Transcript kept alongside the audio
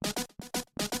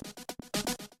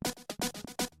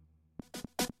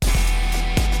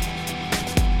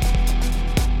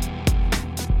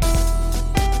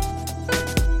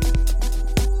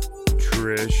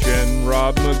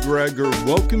McGregor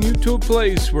welcome you to a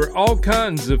place where all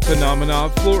kinds of phenomena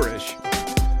flourish.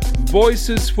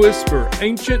 Voices whisper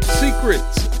ancient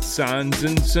secrets, signs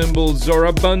and symbols are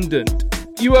abundant.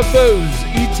 UFOs,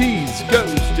 ETs,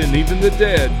 ghosts, and even the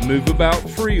dead move about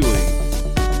freely.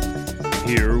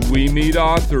 Here we meet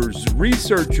authors,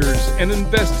 researchers, and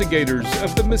investigators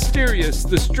of the mysterious,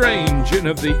 the strange, and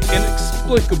of the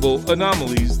inexplicable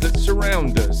anomalies that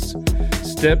surround us.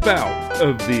 Step out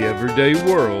of the everyday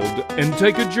world and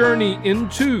take a journey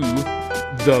into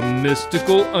the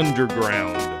mystical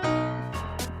underground.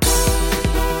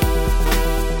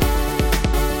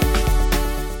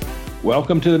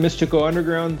 Welcome to the Mystical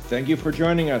Underground. Thank you for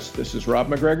joining us. This is Rob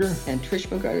McGregor. And Trish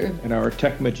McGregor. And our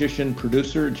tech magician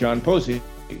producer, John Posey.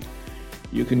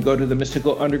 You can go to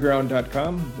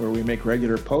themysticalunderground.com where we make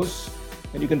regular posts,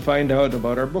 and you can find out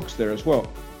about our books there as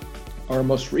well. Our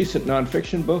most recent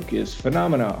nonfiction book is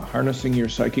Phenomena, Harnessing Your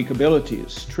Psychic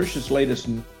Abilities. Trish's latest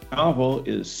novel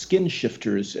is Skin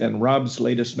Shifters, and Rob's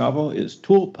latest novel is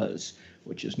Tulpas,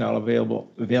 which is now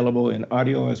available in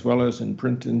audio as well as in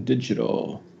print and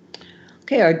digital.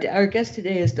 Okay, our guest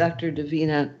today is Dr.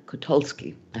 Davina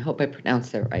Kotulski. I hope I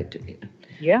pronounced that right, Davina.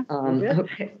 Yeah.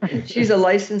 Okay. She's a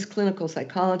licensed clinical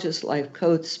psychologist, life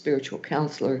coach, spiritual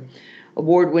counselor,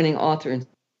 award-winning author and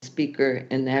speaker,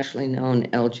 and nationally known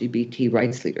LGBT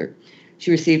rights leader.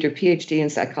 She received her PhD in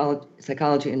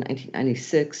psychology in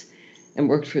 1996 and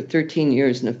worked for 13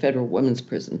 years in a federal women's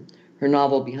prison. Her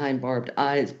novel, Behind Barbed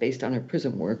Eyes, based on her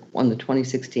prison work, won the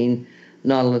 2016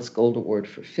 Nautilus Gold Award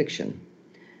for fiction.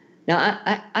 Now,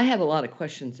 I have a lot of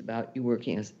questions about you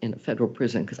working in a federal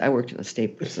prison because I worked in a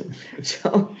state prison.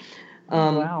 So,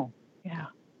 wow. Yeah.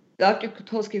 Dr.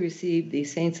 Kotulski received the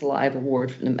Saints Alive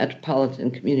Award from the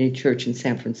Metropolitan Community Church in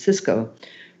San Francisco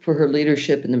for her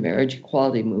leadership in the marriage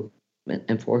equality movement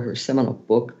and for her seminal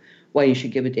book, Why You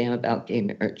Should Give a Damn About Gay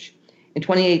Marriage. In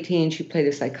 2018, she played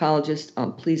a psychologist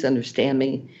on Please Understand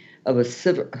Me of a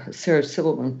Sarah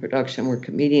Silverman production where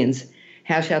comedians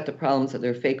hash out the problems of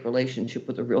their fake relationship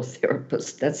with a real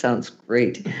therapist. That sounds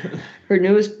great. Her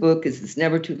newest book is It's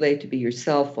Never Too Late to Be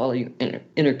Yourself, Follow Your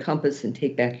Inner Compass and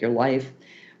Take Back Your Life,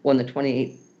 won the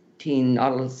 2018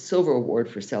 Nautilus Silver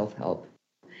Award for Self-Help,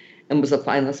 and was a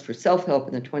finalist for Self-Help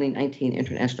in the 2019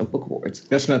 International Book Awards.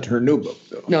 That's not her new book,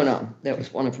 though. No, that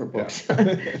was one of her books.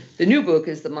 Yeah. The new book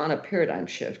is The Mana Paradigm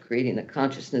Shift, Creating the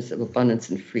Consciousness of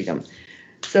Abundance and Freedom.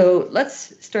 So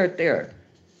let's start there.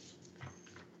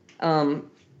 Tell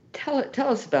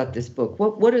us about this book.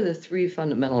 What are the three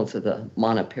fundamentals of the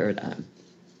Mana Paradigm?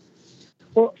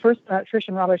 Well, first, Trish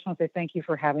and Rob, I just want to say thank you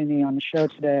for having me on the show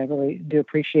today. I really do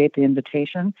appreciate the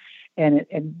invitation. And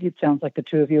it sounds like the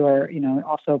two of you are,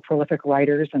 also prolific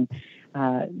writers and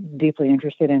deeply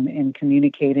interested in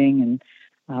communicating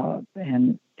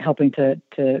and helping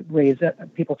to raise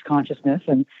people's consciousness.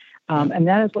 And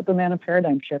that is what the Mana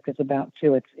Paradigm Shift is about,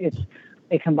 too.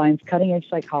 It combines cutting-edge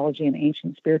psychology and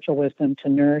ancient spiritual wisdom to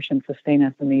nourish and sustain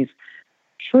us in these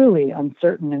truly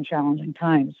uncertain and challenging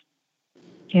times.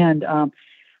 And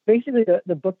basically,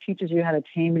 the book teaches you how to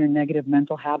tame your negative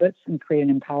mental habits and create an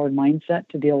empowered mindset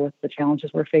to deal with the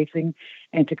challenges we're facing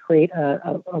and to create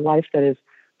a life that is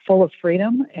full of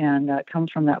freedom and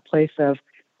comes from that place of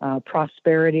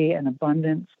prosperity and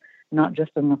abundance, not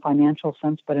just in the financial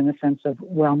sense, but in the sense of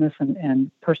wellness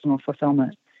and personal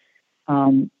fulfillment.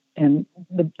 And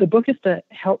the book is to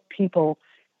help people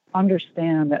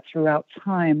understand that throughout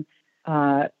time,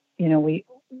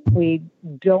 we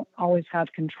don't always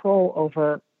have control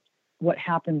over what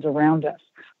happens around us.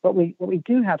 But what we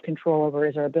do have control over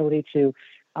is our ability to,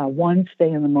 one,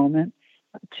 stay in the moment,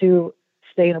 two,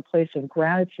 stay in a place of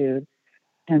gratitude,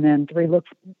 and then three, look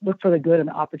for the good and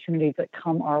the opportunities that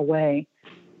come our way,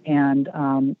 and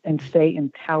stay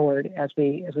empowered as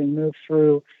we move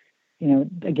through,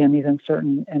 again, these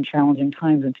uncertain and challenging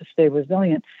times, and to stay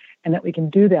resilient, and that we can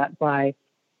do that by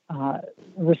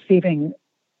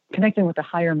connecting with the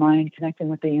higher mind, connecting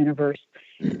with the universe,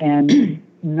 and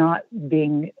not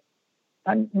being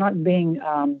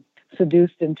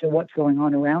seduced into what's going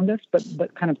on around us,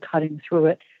 but kind of cutting through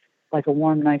it like a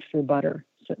warm knife through butter,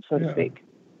 so to speak.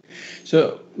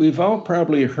 So we've all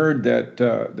probably heard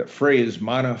that phrase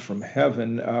 "mana from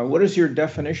heaven." What is your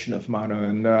definition of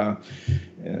mana,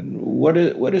 and what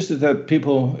is it that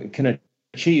people can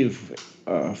achieve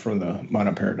from the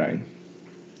mana paradigm?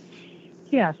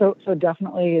 Yeah, so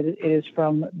definitely it is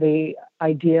from the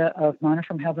idea of mana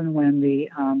from heaven when the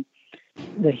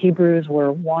Hebrews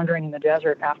were wandering in the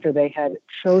desert after they had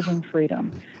chosen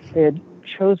freedom. They had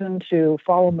chosen to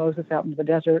follow Moses out into the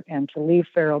desert and to leave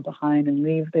Pharaoh behind and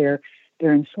leave their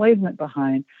enslavement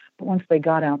behind. But once they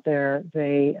got out there,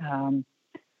 they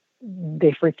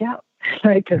freaked out.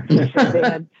 right? Because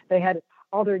they had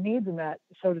all their needs met,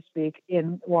 so to speak,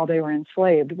 while they were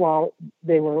enslaved, while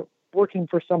they were working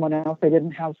for someone else. They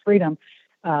didn't have freedom.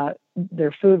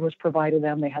 Their food was provided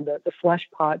them. They had the flesh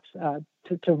pots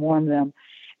to warm them,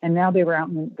 and now they were out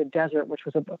in the desert, which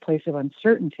was a place of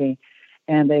uncertainty.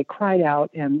 And they cried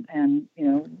out, and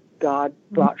God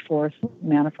brought forth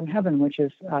manna from heaven, which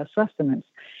is sustenance.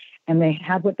 And they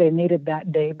had what they needed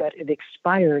that day, but it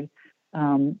expired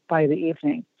by the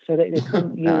evening, so they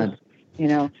couldn't use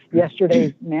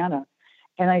yesterday's manna.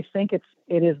 And I think it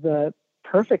is the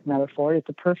perfect metaphor. It's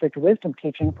the perfect wisdom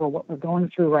teaching for what we're going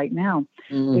through right now,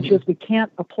 which is we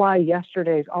can't apply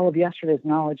all of yesterday's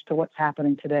knowledge to what's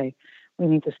happening today. We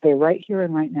need to stay right here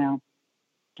and right now.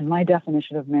 And my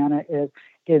definition of manna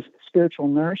is spiritual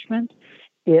nourishment.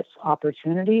 It's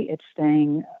opportunity. It's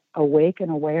staying awake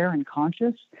and aware and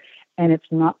conscious. And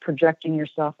it's not projecting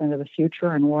yourself into the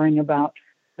future and worrying about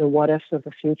the what ifs of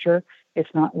the future. It's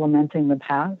not lamenting the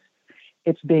past.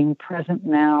 It's being present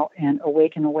now and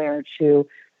awake and aware to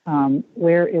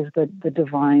where is the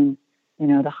divine,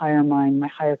 the higher mind, my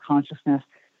higher consciousness.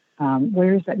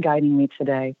 Where is that guiding me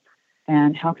today?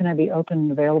 And how can I be open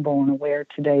and available and aware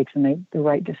today to make the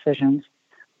right decisions?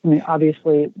 I mean,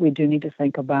 obviously, we do need to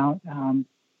think about,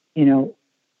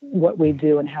 what we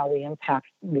do and how we impact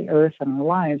the earth and our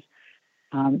lives.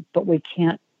 But we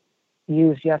can't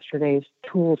use yesterday's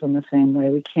tools in the same way.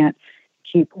 We can't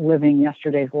keep living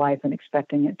yesterday's life and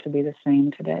expecting it to be the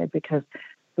same today, because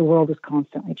the world is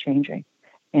constantly changing.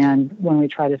 And when we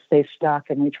try to stay stuck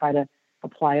and we try to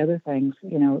apply other things,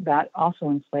 that also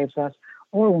enslaves us.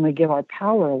 Or when we give our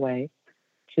power away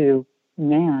to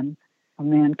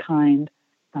mankind,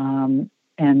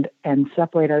 and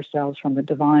separate ourselves from the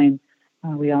divine,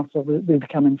 we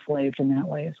become enslaved in that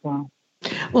way as well.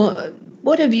 Well,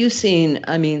 what have you seen?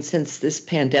 I mean, since this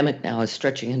pandemic now is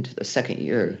stretching into the second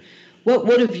year,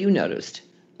 what have you noticed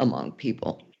among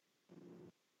people?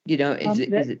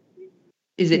 Is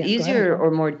it easier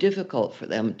or more difficult for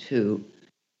them to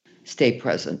stay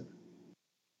present?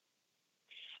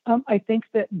 I think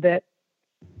that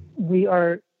we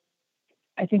are.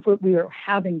 I think we are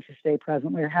having to stay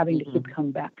present. We are having to keep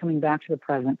coming back to the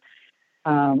present.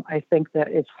 I think that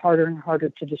it's harder and harder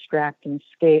to distract and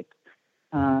escape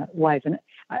life. And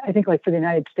I think, like for the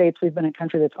United States, we've been a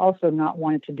country that's also not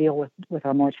wanted to deal with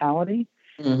our mortality,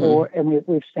 and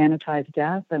we've sanitized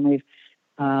death, and we've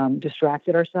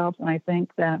distracted ourselves. And I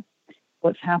think that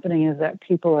what's happening is that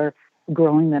people are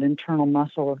growing that internal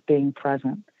muscle of being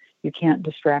present. You can't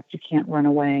distract. You can't run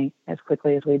away as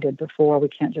quickly as we did before. We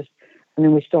can't just. I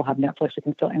mean, we still have Netflix. We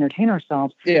can still entertain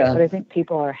ourselves. Yeah. But I think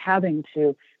people are having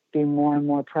to be more and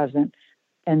more present,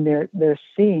 and they're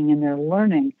seeing and they're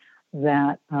learning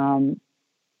that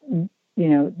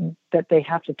that they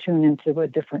have to tune into a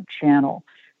different channel.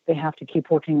 They have to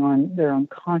keep working on their own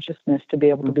consciousness to be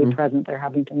able to be present. They're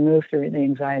having to move through the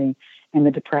anxiety and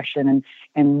the depression,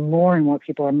 and more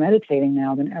people are meditating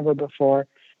now than ever before,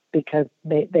 because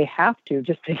they have to,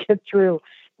 just to get through.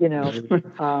 They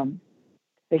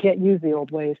can't use the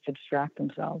old ways to distract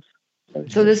themselves.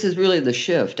 So this is really the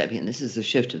shift. I mean, this is the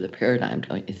shift of the paradigm,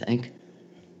 don't you think?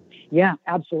 Yeah,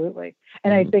 absolutely.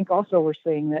 And I think also we're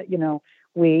seeing that,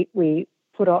 we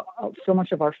put so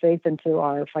much of our faith into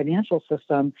our financial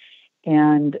system,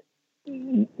 and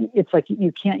it's like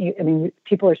you can't. I mean,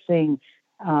 people are seeing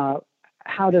how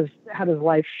does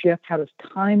life shift? How does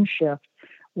time shift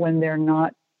when they're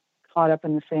not caught up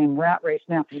in the same rat race?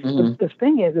 Now, the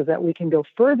thing is that we can go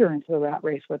further into the rat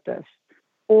race with this,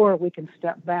 or we can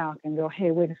step back and go,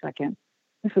 hey, wait a second.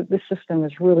 This system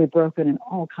is really broken in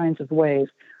all kinds of ways.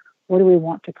 What do we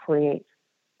want to create?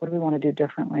 What do we want to do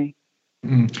differently?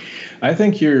 I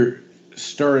think your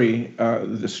story,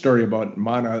 the story about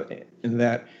manna, in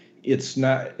that it's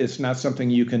not something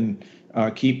you can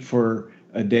keep for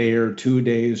a day or 2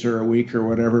 days or a week or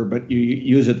whatever, but you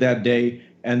use it that day,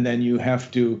 and then you have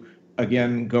to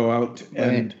again go out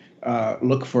and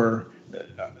look for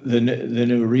the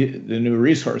new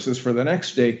resources for the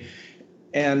next day.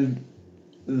 And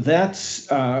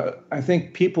that's I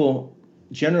think people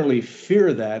generally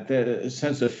fear that, the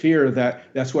sense of fear,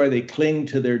 that's why they cling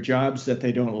to their jobs that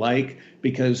they don't like,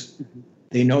 because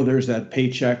they know there's that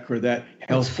paycheck or that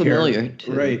health care. Familiar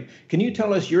too. Right. Can you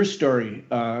tell us your story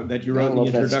that you wrote in the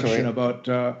introduction about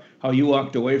how you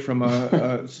walked away from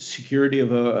a security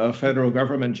of a federal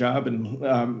government job and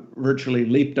virtually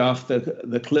leaped off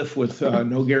the cliff with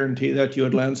no guarantee that you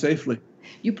would land safely?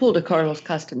 You pulled a Carlos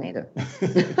Castaneda.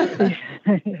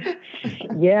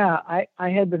 Yeah, I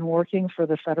had been working for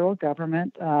the federal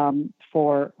government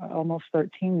for almost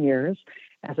 13 years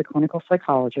as a clinical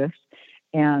psychologist.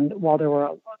 And while there were,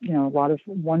 a lot of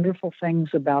wonderful things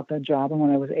about the job and what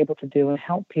I was able to do and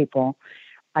help people,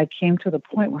 I came to the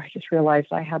point where I just realized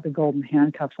I had the golden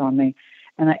handcuffs on me.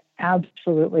 And I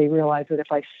absolutely realized that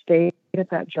if I stayed at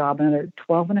that job another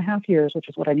 12 and a half years, which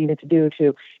is what I needed to do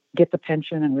to get the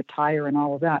pension and retire and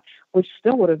all of that, which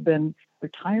still would have been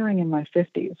retiring in my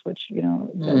 50s, which,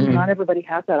 not everybody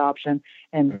has that option.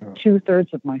 And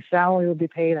 2/3 of my salary would be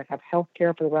paid. I'd have health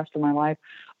care for the rest of my life.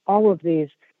 All of these,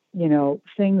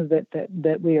 things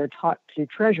that we are taught to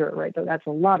treasure, right? So that's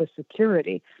a lot of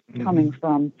security coming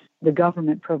from the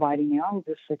government providing me all of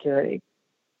this security.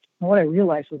 And what I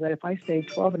realized was that if I stayed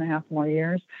 12 and a half more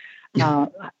years,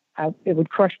 it would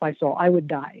crush my soul. I would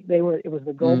die. It was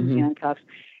the golden handcuffs,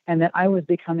 and that I was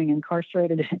becoming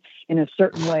incarcerated in a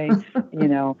certain way,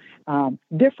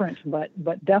 different,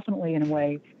 but definitely in a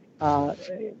way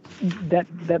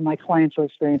that my clients were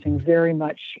experiencing very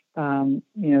much, the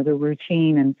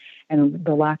routine and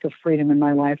the lack of freedom in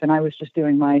my life. And I was just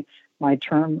doing my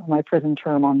prison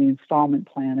term on the installment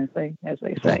plan, as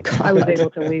they say. Oh, I was able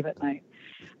to leave at night.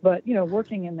 But,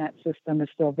 working in that system is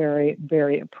still very,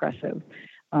 very oppressive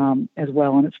as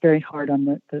well. And it's very hard on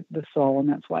the soul. And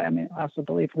that's why, I also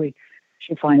believe we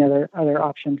should find other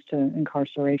options to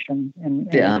incarceration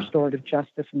and restorative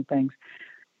justice and things.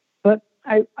 But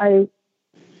I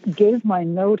gave my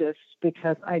notice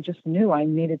because I just knew I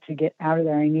needed to get out of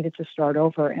there. I needed to start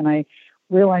over. And I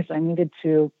realized I needed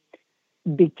to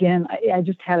begin. I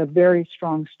just had a very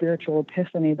strong spiritual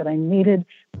epiphany that I needed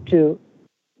to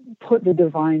put the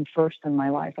divine first in my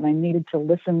life. And I needed to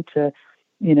listen to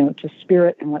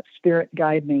spirit and let spirit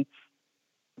guide me.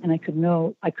 And I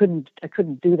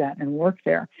couldn't do that and work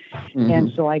there.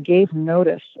 And so I gave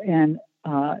notice and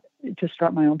to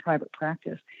start my own private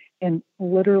practice. And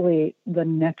literally the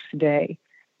next day,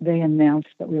 they announced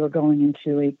that we were going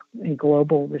into a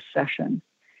global recession.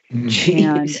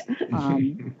 Jeez.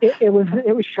 And it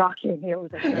was shocking. It was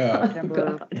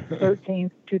September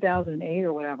 13th, 2008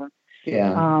 or whatever.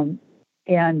 Yeah.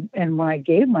 And when I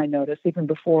gave my notice, even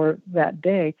before that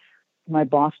day, my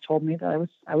boss told me that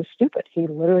I was stupid. He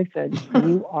literally said,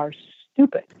 "You are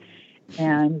stupid.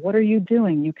 And what are you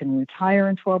doing? You can retire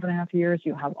in 12 and a half years.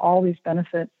 You have all these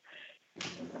benefits."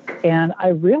 And I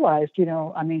realized,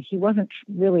 he wasn't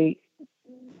really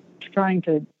trying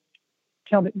to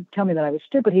tell me that I was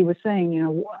stupid. He was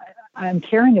saying, I'm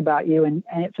caring about you, and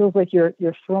it feels like you're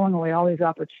throwing away all these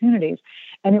opportunities.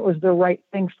 And it was the right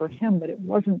thing for him, but it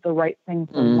wasn't the right thing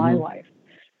for my life.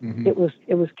 It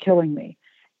was killing me,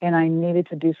 and I needed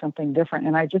to do something different.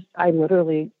 And I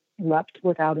literally leapt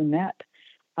without a net,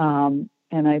 and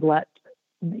I let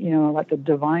the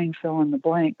divine fill in the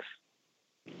blanks.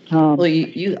 Well,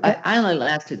 I only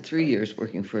lasted 3 years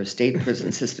working for a state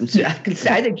prison system, so I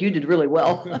think you did really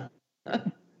well.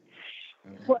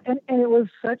 Well, and it was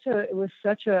such a, it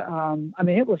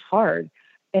was hard.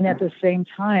 And at the same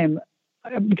time,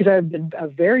 because I've been a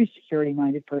very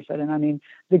security-minded person, and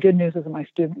the good news is that my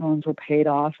student loans were paid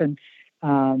off. And,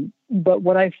 but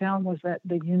what I found was that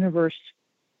the universe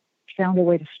found a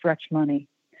way to stretch money,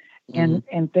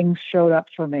 and things showed up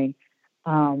for me.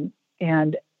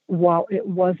 And while it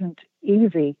wasn't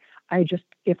easy,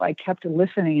 if I kept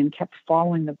listening and kept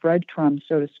following the breadcrumbs,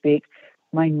 so to speak,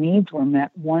 my needs were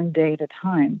met one day at a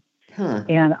time.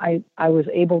 And I was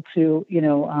able to,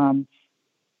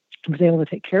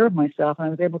 take care of myself, and I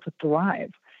was able to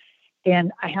thrive.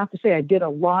 And I have to say, I did a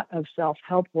lot of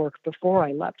self-help work before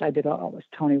I left. I did all this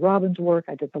Tony Robbins work.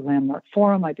 I did the Landmark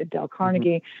Forum. I did Dale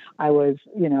Carnegie. I was,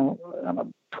 I'm a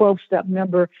 12-step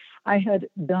member. I had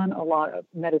done a lot of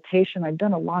meditation. I'd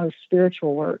done a lot of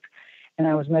spiritual work, and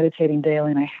I was meditating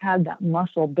daily, and I had that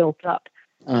muscle built up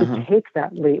to take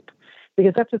that leap.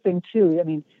 Because that's the thing,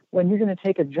 too. When you're going to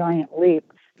take a giant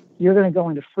leap, you're going to go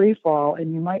into free fall,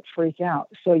 and you might freak out.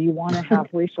 So you want to have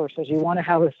resources. You want to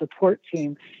have a support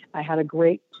team. I had a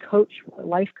great coach,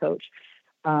 life coach.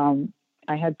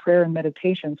 I had prayer and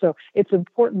meditation. So it's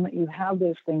important that you have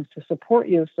those things to support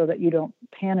you so that you don't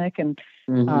panic and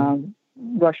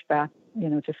rush back,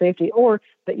 to safety, or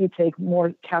that you take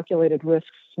more calculated risks,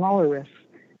 smaller risks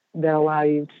that allow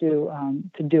you to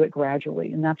do it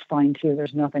gradually. And that's fine, too.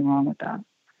 There's nothing wrong with that.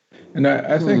 And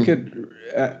I think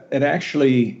it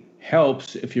actually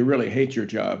helps if you really hate your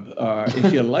job.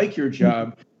 If you like your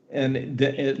job, and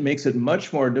it makes it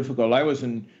much more difficult. I was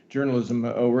in journalism,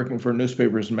 working for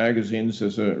newspapers and magazines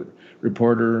as a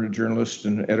reporter, journalist,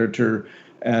 and editor.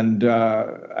 And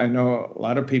I know a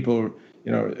lot of people,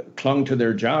 clung to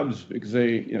their jobs because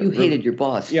they. You hated your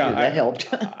boss. Yeah, that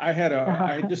helped.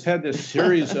 I just had this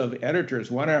series of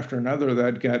editors, one after another,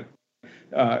 that got,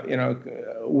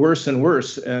 worse and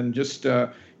worse, and just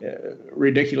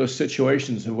ridiculous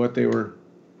situations of what they were,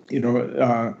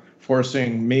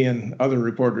 forcing me and other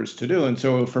reporters to do. And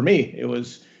so for me, it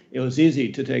was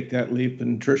easy to take that leap,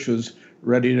 and Trish was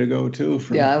ready to go too.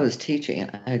 I was teaching.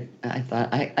 I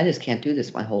thought I just can't do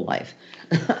this my whole life.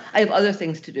 I have other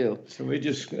things to do. So we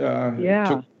just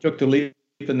took the leap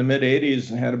in the mid '80s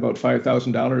and had about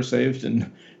 $5,000 saved,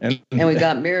 and we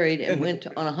got married and went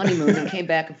on a honeymoon and came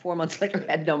back, and 4 months later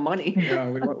had no money. Yeah,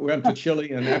 we went to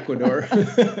Chile and Ecuador.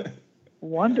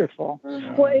 Wonderful.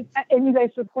 Well, and you guys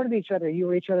supported each other. You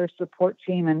were each other's support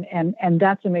team, and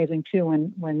that's amazing too.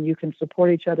 When you can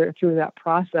support each other through that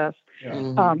process. Yeah.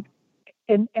 Mm-hmm.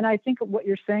 And I think what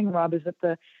you're saying, Rob, is that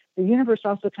the universe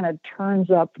also kind of turns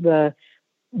up the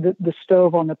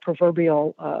stove on the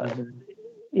proverbial,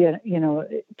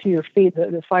 to your feet,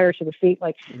 the fire to the feet.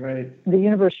 Like, right. The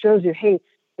universe shows you, hey,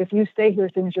 if you stay here,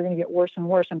 things are going to get worse and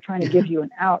worse. I'm trying to give you an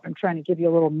out. I'm trying to give you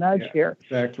a little nudge here.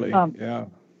 Exactly. Yeah.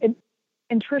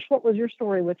 And Trish, what was your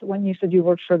story with when you said you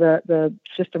worked for the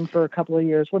system for a couple of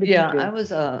years? What did you do? I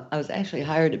was actually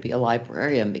hired to be a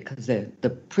librarian because the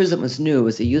prison was new. It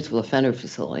was a youthful offender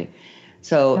facility.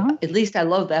 So at least I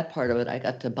loved that part of it. I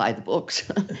got to buy the books,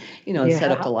 and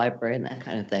set up the library and that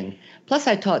kind of thing. Plus,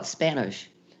 I taught Spanish.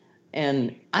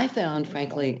 And I found,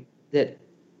 frankly, that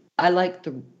I liked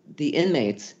the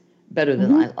inmates better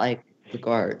than I liked the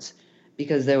guards,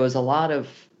 because there was a lot of,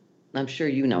 I'm sure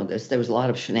you know this, there was a lot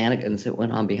of shenanigans that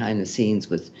went on behind the scenes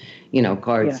with,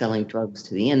 guards selling drugs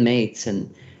to the inmates.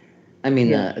 And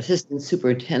the assistant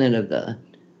superintendent of the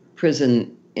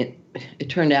prison, it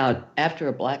turned out after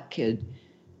a black kid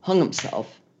hung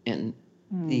himself in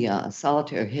the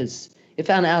solitary, it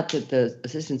found out that the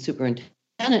assistant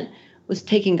superintendent was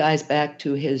taking guys back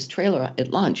to his trailer at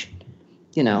lunch,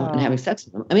 and having sex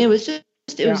with them. It was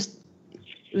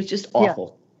just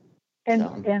awful.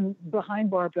 And Behind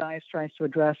Barbed Eyes tries to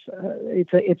address.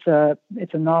 It's a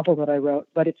novel that I wrote,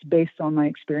 but it's based on my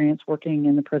experience working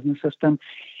in the prison system,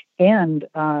 and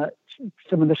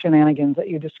some of the shenanigans that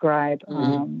you describe.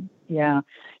 Again,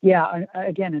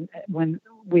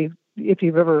 if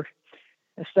you've ever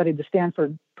studied the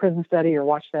Stanford Prison Study or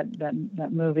watched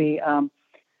that movie,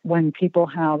 when people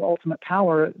have ultimate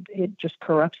power, it just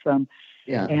corrupts them.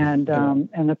 Yeah. And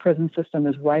the prison system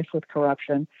is rife with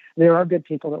corruption. There are good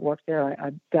people that work there.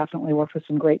 I definitely worked with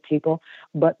some great people,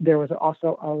 but there was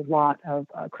also a lot of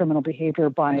criminal behavior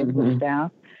by the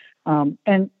staff.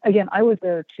 And again, I was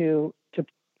there to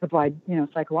provide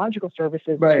psychological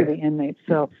services to the inmates.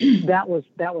 So that was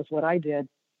what I did.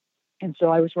 And so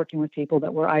I was working with people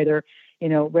that were either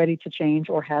ready to change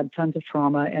or had tons of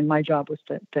trauma, and my job was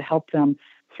to help them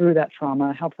through that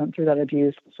trauma, help them through that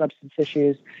abuse, substance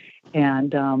issues,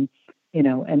 and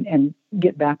and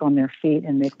get back on their feet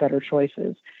and make better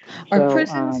choices. Are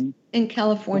prisons in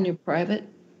California private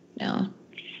now?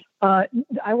 I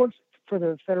work for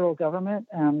the federal government,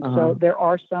 so there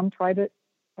are some private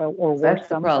or worse,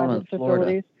 some private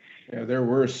facilities. Yeah, they're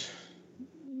worse.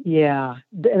 Yeah,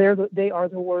 they are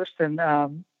the worst, and I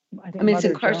think it's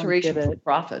incarceration for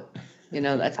profit.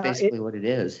 That's basically what it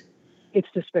is. It's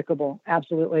despicable,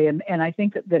 absolutely, and I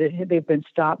think that they've been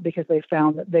stopped because they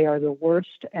found that they are the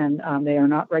worst, and they are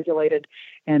not regulated,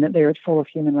 and that they are full of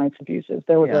human rights abuses.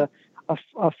 There was a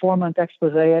 4-month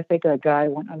expose. I think a guy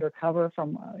went undercover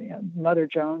from Mother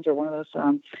Jones or one of those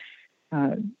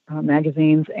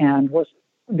magazines, and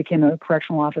became a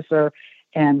correctional officer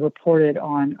and reported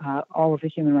on all of the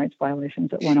human rights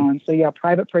violations that went on. So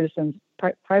private prisons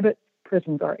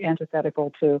are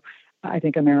antithetical to, I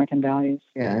think, American values.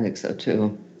 Yeah, I think so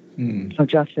too. Of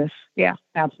justice. Yeah,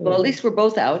 absolutely. Well, at least we're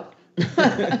both out.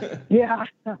 Yeah.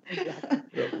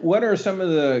 What are some of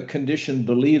the conditioned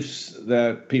beliefs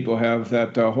that people have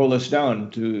that hold us down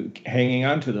to hanging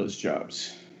on to those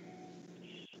jobs?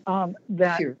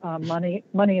 Money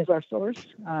is our source.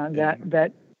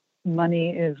 That money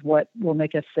is what will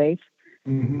make us safe.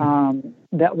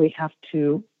 That we have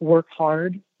to work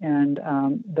hard, and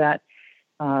that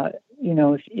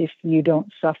if you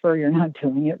don't suffer, you're not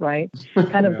doing it right.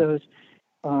 Kind of those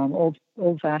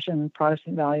old-fashioned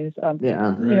Protestant values.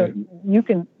 You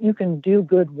can do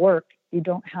good work. You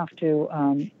don't have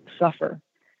to suffer.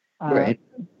 Right.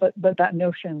 But that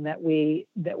notion that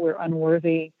we're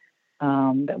unworthy,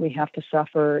 that we have to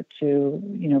suffer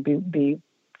to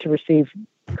to receive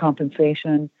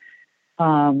compensation.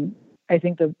 I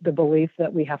think the belief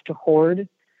that we have to hoard,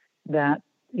 that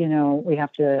we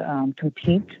have to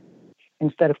compete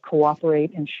instead of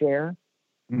cooperate and share.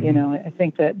 I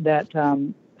think that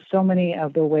so many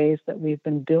of the ways that we've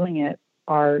been doing it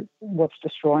are what's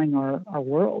destroying our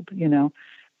world.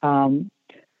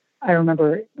 I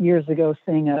remember years ago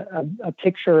seeing a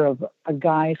picture of a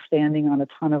guy standing on a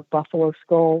ton of buffalo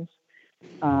skulls.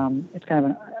 It's kind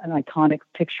of an iconic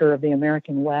picture of the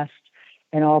American West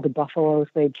and all the buffaloes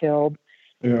they killed.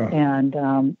 Yeah.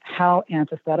 And how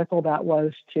antithetical that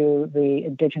was to the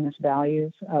indigenous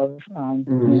values of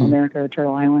America or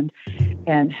Turtle Island,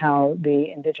 and how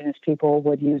the indigenous people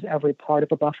would use every part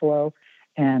of a buffalo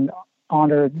and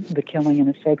honor the killing in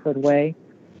a sacred way.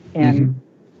 And,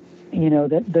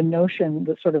 the notion,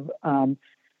 the sort of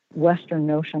Western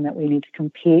notion that we need to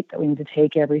compete, that we need to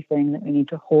take everything, that we need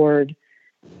to hoard,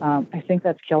 I think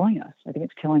that's killing us. I think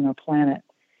it's killing our planet.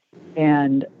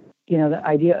 And the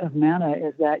idea of manna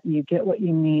is that you get what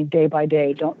you need day by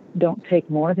day. Don't take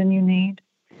more than you need.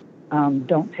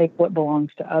 Don't take what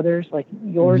belongs to others. Like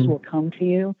yours will come to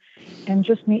you, and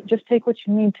just take what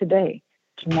you need today.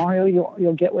 Tomorrow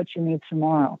you'll get what you need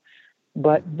tomorrow.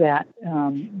 But that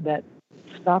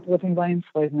stop living by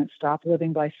enslavement, stop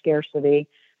living by scarcity,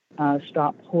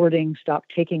 stop hoarding, stop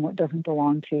taking what doesn't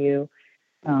belong to you.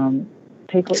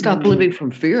 Stop living from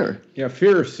fear. Yeah,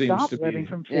 fear seems to be. Stop living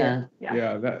from fear.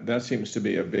 Yeah, that seems to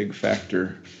be a big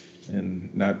factor in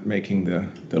not making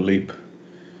the leap.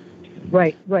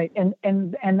 Right,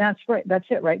 and that's right. That's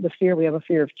it, right? The fear. We have a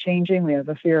fear of changing. We have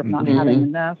a fear of not having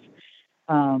enough,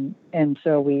 and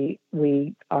so we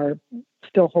are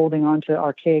still holding on to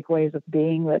archaic ways of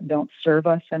being that don't serve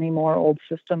us anymore. Old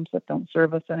systems that don't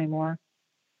serve us anymore,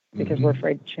 because we're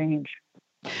afraid to change.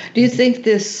 Do you think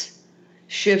this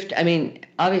shift, I mean,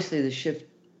 obviously the shift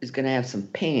is going to have some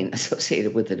pain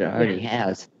associated with it. It already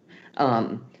has.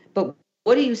 But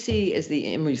what do you see as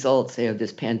the end result, say, of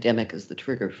this pandemic as the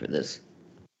trigger for this?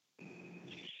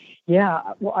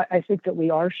 Yeah, well, I think that we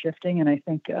are shifting, and I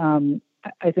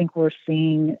think we're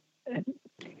seeing,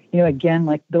 again,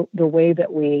 like the way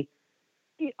that we.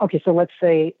 Okay, so let's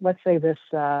say this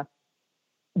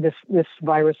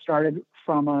virus started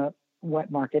from a wet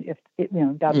market. If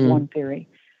that's one theory.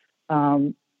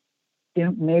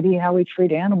 Maybe how we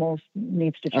treat animals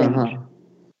needs to change.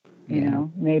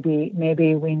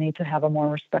 Maybe we need to have a more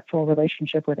respectful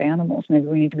relationship with animals. Maybe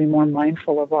we need to be more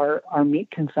mindful of our meat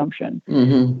consumption.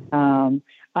 I'm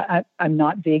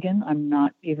not vegan. I'm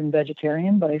not even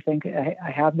vegetarian, but I think I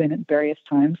have been at various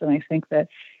times. And I think that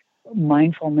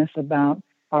mindfulness about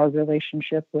our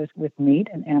relationship with meat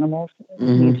and animals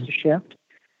needs to shift.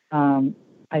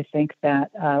 I think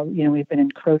that, we've been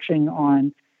encroaching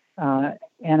on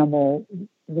animal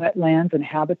wetlands and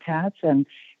habitats, and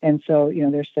so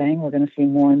they're saying we're going to see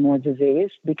more and more disease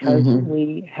because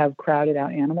we have crowded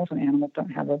out animals, and animals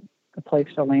don't have a place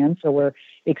to land, so we're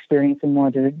experiencing more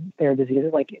of their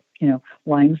diseases, like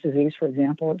Lyme's disease, for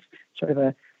example. It's sort of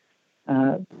a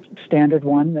standard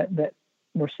one that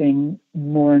we're seeing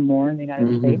more and more in the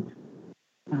United States.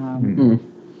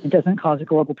 It doesn't cause a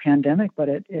global pandemic, but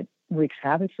it wreaks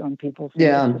havoc on people's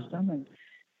immune system,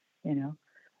 and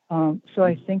so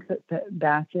I think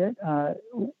that's it.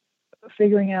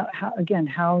 Figuring out how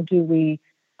do we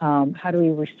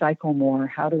recycle more?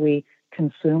 How do we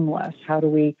consume less? How do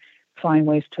we find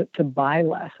ways to buy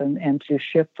less and to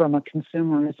shift from a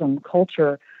consumerism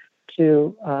culture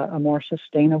to a more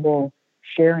sustainable,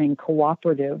 sharing,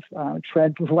 cooperative,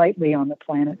 tread lightly on the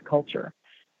planet culture?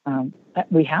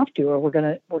 We have to, or we're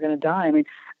gonna die. I mean,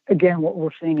 again, what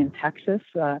we're seeing in Texas.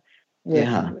 With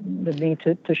the need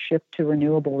to shift to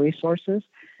renewable resources.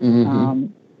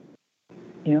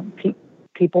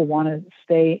 People want to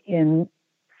stay in.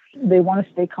 They want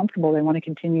to stay comfortable. They want to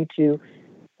continue to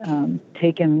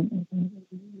take in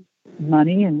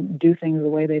money and do things the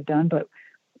way they've done. But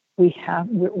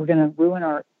we're going to ruin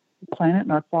our planet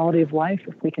and our quality of life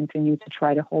if we continue to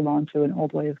try to hold on to an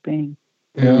old way of being.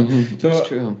 Yeah.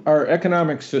 So our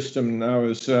economic system now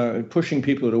is pushing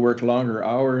people to work longer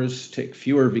hours, take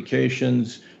fewer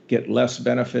vacations, get less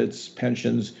benefits,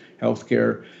 pensions,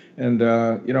 healthcare, and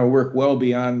work well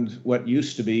beyond what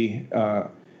used to be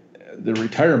the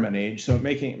retirement age. So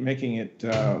making it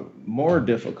more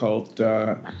difficult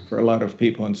for a lot of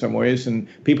people in some ways, and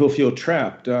people feel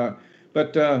trapped.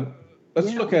 But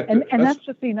let's look at that's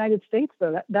just the United States,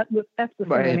 though. That's the thing.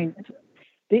 Right. I mean.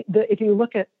 If you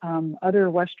look at other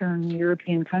Western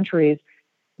European countries,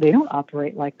 they don't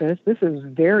operate like this. This is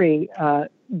very,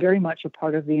 very much a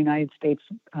part of the United States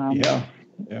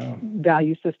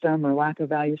value system or lack of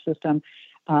value system.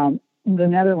 The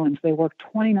Netherlands, they work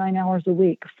 29 hours a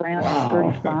week. France,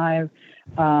 35.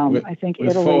 I think with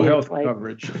Italy full health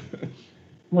coverage.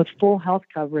 With full health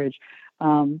coverage,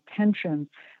 pensions.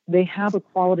 They have a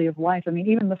quality of life. I mean,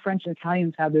 even the French and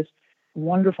Italians have this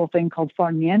wonderful thing called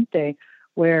far niente,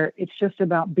 where it's just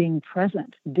about being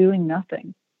present, doing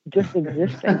nothing, just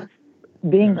existing,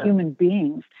 being human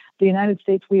beings. the United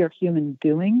States, we are human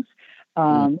doings.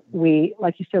 We,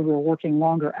 like you said, we're working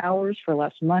longer hours for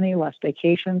less money, less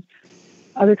vacations.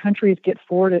 Other countries get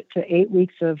 4 to 8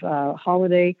 weeks of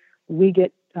holiday. We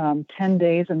get 10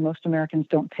 days, and most Americans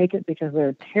don't take it because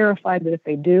they're terrified that if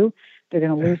they do, they're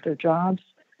going to lose their jobs.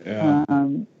 Yeah.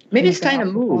 Maybe it's time to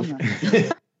move.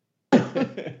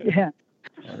 Yeah.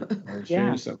 Or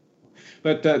change something.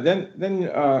 But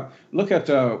then look at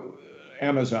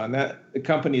Amazon. That the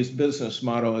company's business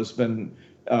model has been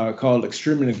called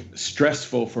extremely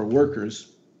stressful for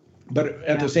workers, but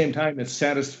at the same time, it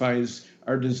satisfies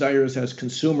our desires as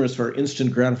consumers for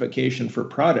instant gratification for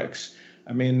products.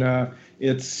 I mean,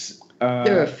 it's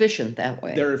they're efficient that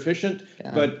way. They're efficient,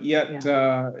 but yet,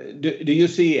 do you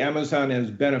see Amazon as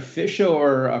beneficial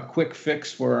or a quick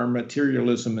fix for our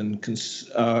materialism and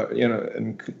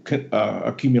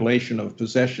accumulation of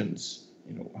possessions?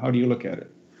 How do you look at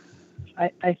it?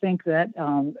 I think that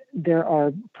there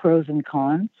are pros and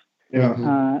cons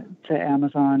to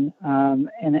Amazon, and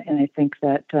I think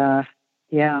that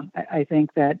I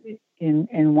think that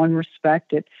in one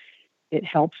respect it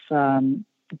helps.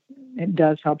 It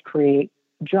does help create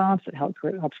jobs. It helps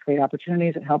create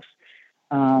opportunities. It helps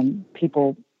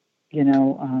people,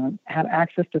 have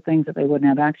access to things that they wouldn't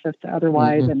have access to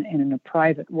otherwise, and in a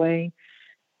private way.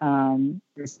 And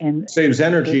saves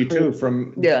energy too.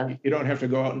 You don't have to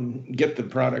go out and get the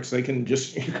products; they can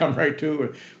just come right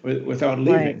to it without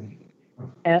leaving.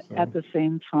 Right. At the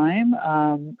same time,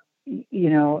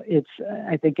 it's.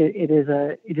 I think it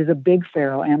is a big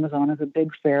pharaoh. Amazon is a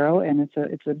big pharaoh, and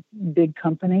it's a big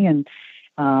company, and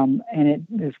it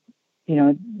is,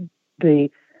 the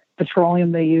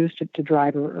petroleum they use to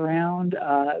drive around,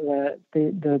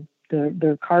 the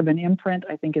carbon imprint,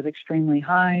 I think, is extremely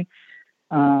high.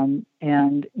 And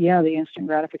the instant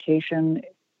gratification,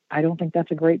 I don't think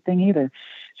that's a great thing either.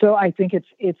 So I think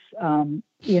it's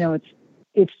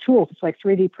tools. It's like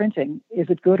 3D printing. Is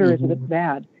it good or is it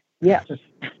bad? Yes.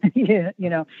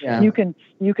 You can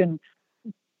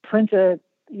print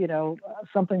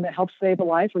something that helps save a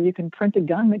life, or you can print a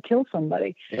gun that kills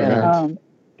somebody. Yeah.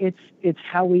 It's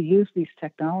how we use these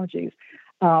technologies.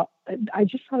 I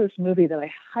just saw this movie that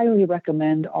I highly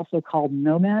recommend, also called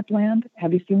Nomadland.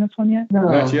 Have you seen this one yet? No.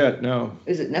 Not yet, no.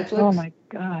 Is it Netflix? Oh, my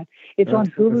God. It's on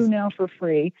Hulu now for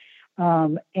free.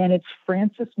 And it's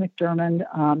Frances McDormand.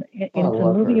 And it's a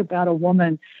movie about a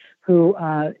woman who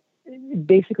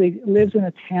basically lives in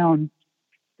a town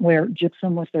where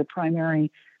gypsum was their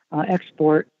primary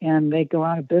export, and they go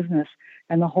out of business,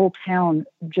 and the whole town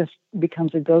just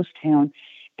becomes a ghost town.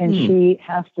 And she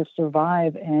has to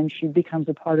survive, and she becomes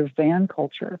a part of van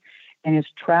culture and is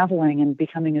traveling and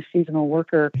becoming a seasonal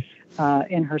worker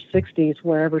in her 60s,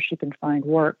 wherever she can find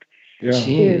work. Yeah. It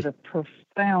is a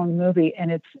profound movie,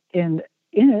 and it's in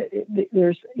it.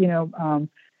 There's,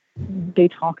 they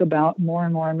talk about more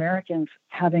and more Americans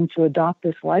having to adopt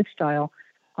this lifestyle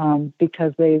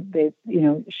because this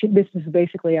is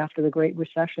basically after the Great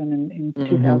Recession in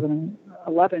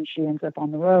 2011. She ends up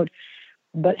on the road.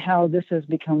 But how this has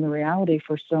become the reality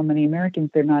for so many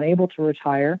Americans, they're not able to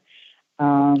retire.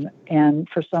 And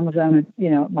for some of them,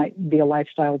 it might be a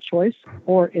lifestyle choice,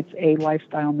 or it's a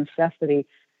lifestyle necessity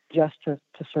just to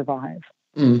survive.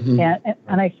 Mm-hmm.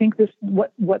 And I think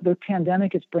what the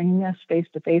pandemic is bringing us face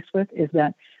to face with is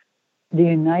that the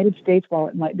United States, while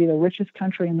it might be the richest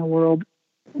country in the world,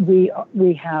 we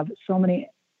have so many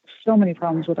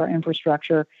problems with our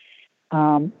infrastructure.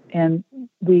 And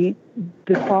the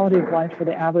quality of life for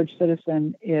the average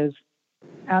citizen is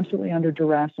absolutely under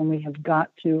duress, and we have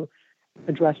got to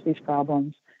address these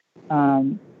problems.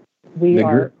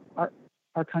 Our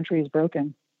country is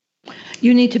broken.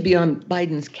 You need to be on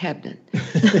Biden's cabinet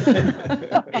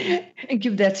and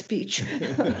give that speech.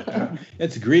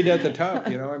 It's greed at the top,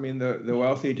 the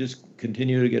wealthy just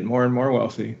continue to get more and more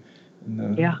wealthy, and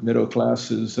the middle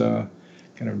class is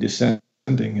kind of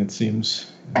descending, it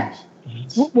seems.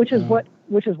 Which is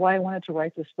why I wanted to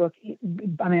write this book. I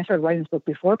mean, I started writing this book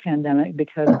before pandemic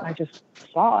because I just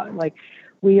saw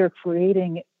we are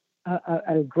creating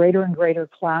a greater and greater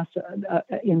class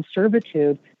in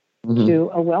servitude to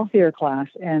a wealthier class,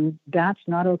 and that's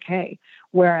not okay.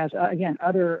 Whereas, again,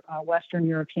 other Western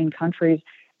European countries,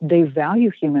 they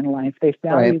value human life. They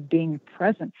value being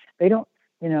present. They don't,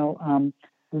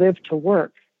 live to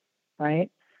work,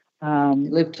 right?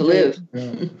 Live to live.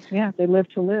 Yeah, they live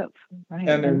to live. Right.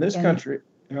 And in this country,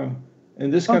 the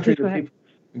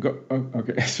people.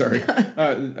 Okay, sorry.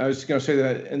 I was going to say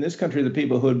that in this country, the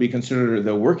people who would be considered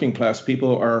the working class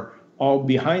people are all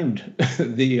behind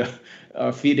the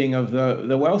feeding of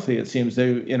the wealthy. It seems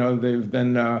they've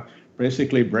been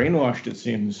basically brainwashed. It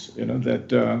seems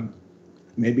that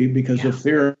maybe because of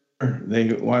fear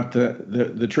they want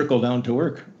the trickle down to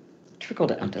work. Trickle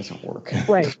down doesn't work.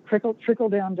 Right. Trickle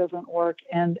down doesn't work.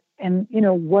 And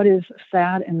what is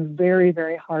sad and very,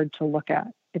 very hard to look at,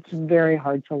 it's very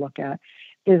hard to look at,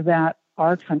 is that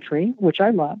our country, which I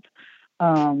love,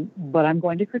 but I'm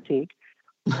going to critique,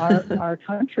 our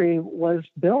country was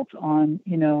built on,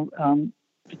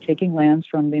 taking lands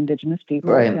from the indigenous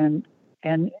people, right,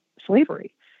 and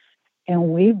slavery. And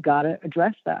we've got to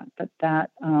address that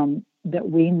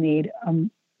we need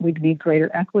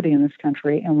greater equity in this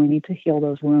country, and we need to heal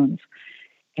those wounds.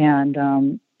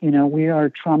 And, we are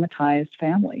a traumatized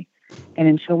family. And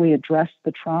until we address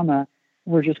the trauma,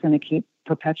 we're just going to keep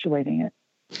perpetuating it.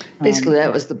 Basically,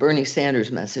 that was the Bernie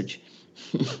Sanders message.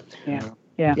 Yeah.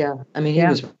 I mean, he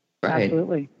was right.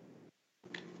 Absolutely.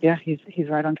 Yeah, he's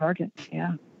right on target.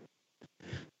 Yeah.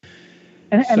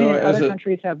 And other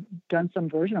countries have done some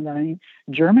version of that. I mean,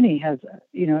 Germany has,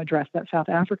 addressed that. South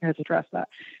Africa has addressed that.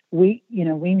 We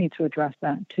need to address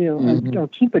that too, or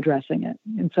keep addressing it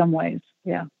in some ways.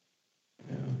 Yeah.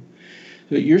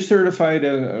 So you're certified,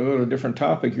 a little different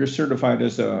topic. You're certified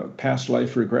as a past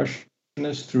life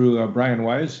regressionist through Brian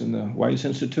Weiss and the Weiss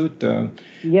Institute.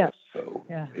 Yes.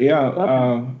 Yeah.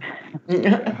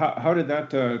 How did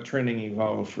that training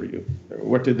evolve for you?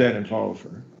 What did that involve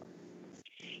for?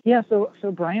 Yeah, so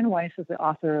Brian Weiss is the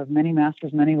author of Many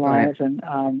Masters, Many Lives, and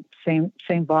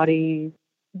same body,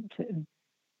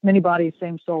 many bodies,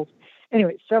 same souls.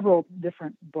 Anyway, several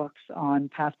different books on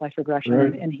past life regression,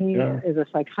 and he is a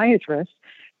psychiatrist,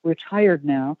 retired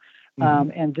now,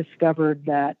 and discovered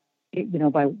that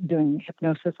by doing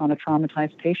hypnosis on a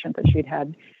traumatized patient that she'd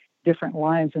had different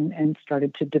lives, and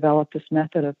started to develop this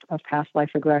method of past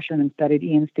life regression, and studied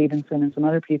Ian Stevenson and some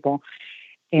other people,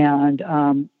 and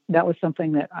that was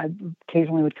something that I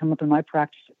occasionally would come up in my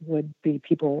practice, would be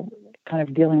people kind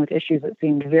of dealing with issues that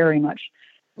seemed very much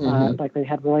like they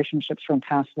had relationships from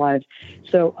past lives.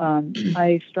 So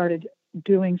I started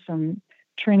doing some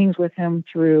trainings with him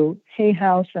through Hay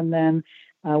House, and then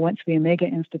went to the Omega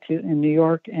Institute in New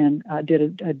York and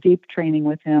did a deep training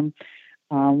with him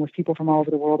with people from all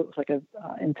over the world. It was like a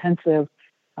intensive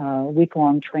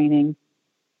week-long training,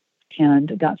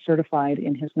 and got certified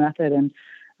in his method. And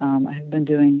I have been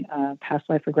doing past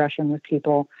life regression with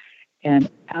people, and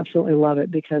absolutely love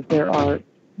it, because there are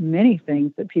many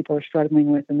things that people are struggling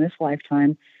with in this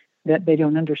lifetime that they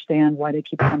don't understand why they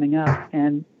keep coming up,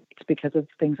 and it's because of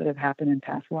things that have happened in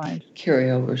past lives.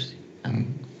 Carryovers.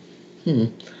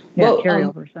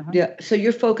 Carryovers. Yeah. So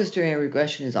your focus during a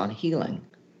regression is on healing.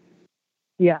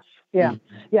 Yes. Yeah.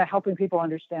 Yeah. Helping people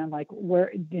understand, like,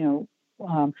 where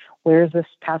is this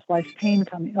past life pain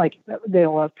coming? Like, they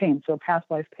all have pain. So past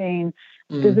life pain,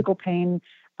 physical pain,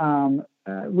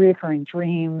 reoccurring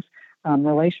dreams,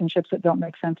 relationships that don't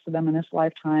make sense to them in this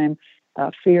lifetime,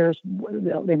 fears,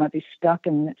 they might be stuck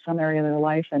in some area of their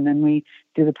life. And then we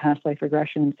do the past life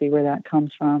regression and see where that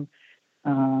comes from.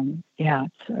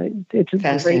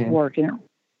 It's great work.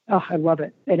 I love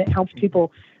it. And it helps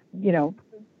people,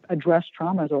 address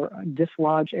traumas or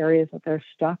dislodge areas that they're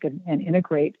stuck, and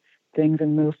integrate things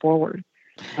and move forward.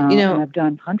 And I've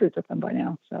done hundreds of them by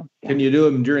now. So Can you do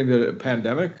them during the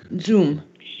pandemic? Zoom?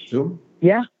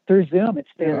 Yeah, through Zoom. It's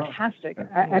fantastic.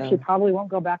 I actually probably won't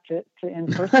go back to in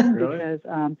person because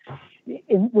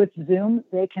with Zoom,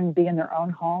 they can be in their own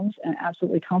homes and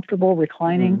absolutely comfortable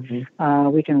reclining.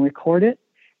 We can record it,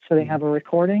 so they have a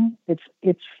recording.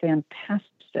 It's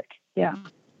fantastic. Yeah.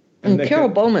 And Carol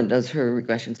Bowman does her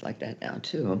regressions like that now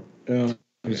too.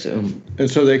 Zoom. And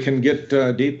so they can get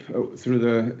deep through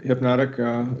the hypnotic,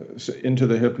 into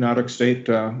the hypnotic state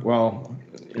while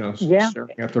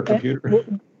staring at their computer.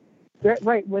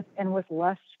 Right, with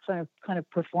less kind of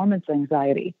performance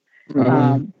anxiety,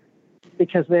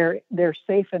 because they're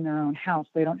safe in their own house.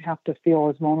 They don't have to feel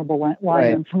as vulnerable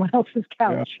lying on someone else's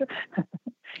couch.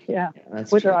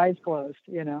 With their eyes closed,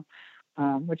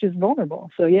 which is vulnerable.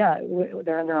 So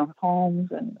they're in their own homes,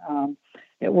 and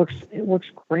it works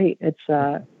great. It's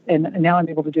and now I'm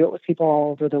able to do it with people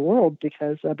all over the world,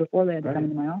 because before they had to come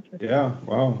into my office. Yeah,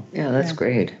 wow. Yeah, that's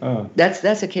great.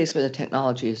 That's a case where the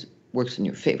technology works in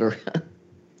your favor.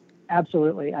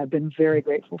 Absolutely. I've been very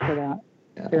grateful for that.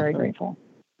 Very grateful.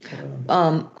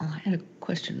 I had a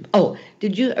question. Oh,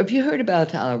 have you heard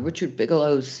about Richard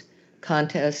Bigelow's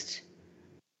contest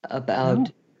about? No.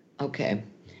 Okay.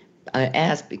 I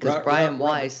asked because Brian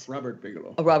Weiss. Robert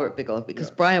Bigelow. Robert Bigelow,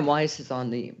 because Brian Weiss is on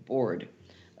the board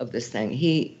of this thing.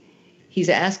 He's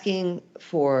asking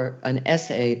for an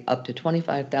essay up to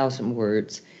 25,000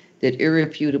 words that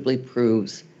irrefutably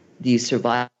proves the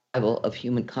survival of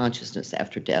human consciousness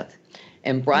after death.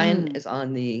 And Brian is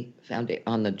on the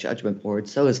judgment board.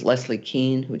 So is Leslie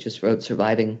Kean, who just wrote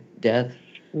Surviving Death.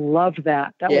 Loved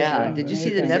that. Yeah. Did you see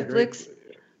the Netflix?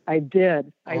 I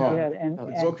did. And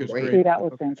that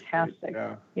was fantastic.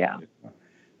 Yeah.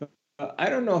 I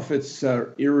don't know if it's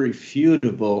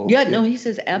irrefutable. Yeah, no, he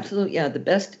says absolutely. Yeah, the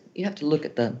best. You have to look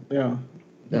at the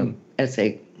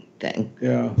essay thing.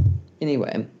 Yeah.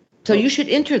 Anyway, so you should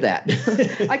enter that.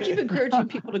 I keep encouraging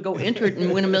people to go enter it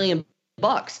and win $1 million.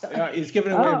 He's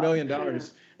giving away $1 million.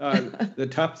 The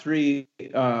top 3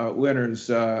 winners.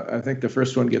 I think the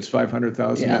first one gets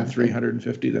 500,000, then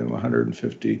 350, then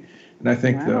 150, and I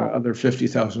think the other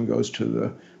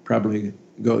 50,000 probably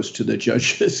goes to the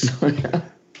judges.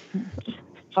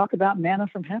 Talk about manna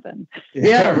from heaven.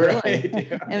 Yeah, really. Right.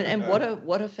 Yeah. And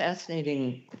what a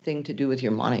fascinating thing to do with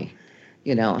your money,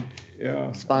 Yeah.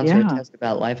 Sponsor a test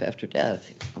about life after death.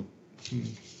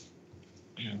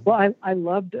 Well, I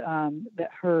loved that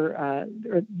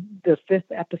the 5th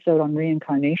episode on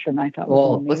reincarnation. I thought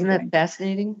was amazing. Wasn't that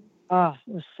fascinating? Oh,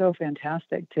 it was so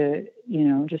fantastic to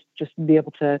just be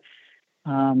able to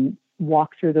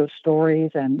walk through those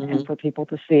stories and for people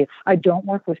to see. I don't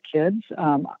work with kids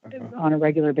on a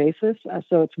regular basis,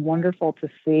 so it's wonderful to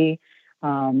see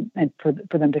and for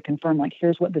them to confirm, like,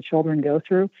 here's what the children go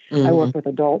through. I work with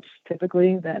adults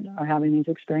typically that are having these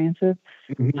experiences.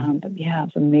 But yeah,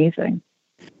 it's amazing.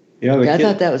 Yeah, I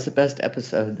thought that was the best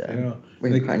episode,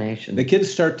 reincarnation. The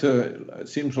kids start to, it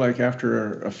seems like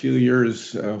after a few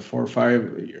years, 4 or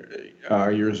 5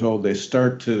 years old, they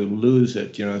start to lose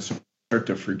it, start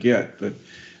to forget. But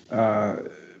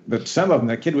some of them,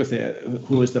 that kid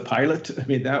who was the pilot, I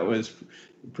mean, that was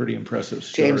a pretty impressive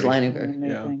story. James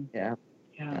Leininger. Yeah,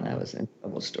 that was an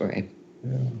incredible story.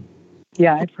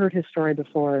 Yeah, I've heard his story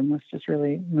before and was just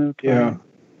really moved. Yeah,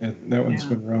 that one's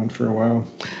been around for a while.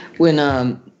 When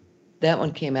that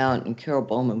one came out and Carol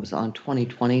Bowman was on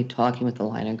 2020 talking with the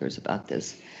Leiningers about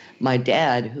this, my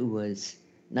dad, who was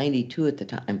 92 at the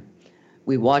time,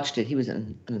 we watched it. He was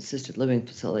in an assisted living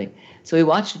facility. So we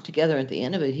watched it together. At the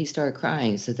end of it, he started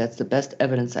crying. He said, that's the best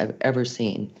evidence I've ever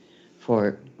seen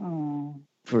for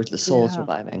the soul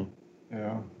surviving.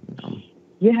 Yeah.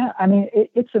 Yeah, I mean,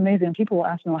 it's amazing. People will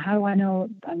ask me, well, how do I know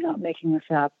I'm not making this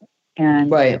up?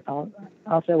 And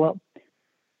I'll say, well,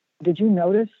 did you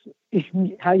notice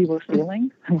how you were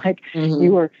feeling? Like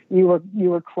you were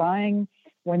crying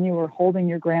when you were holding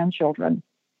your grandchildren.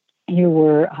 You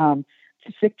were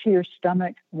sick to your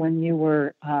stomach when you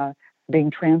were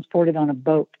being transported on a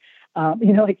boat.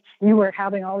 Like you were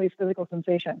having all these physical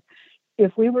sensations.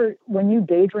 When you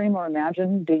daydream or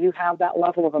imagine, do you have that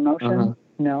level of emotion?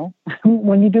 No.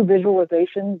 When you do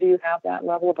visualization, do you have that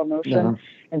level of emotion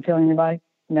and feeling in your body?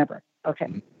 Never.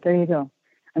 Okay, there you go.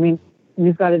 I mean,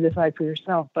 you've got to decide for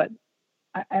yourself. But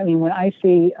I mean, when I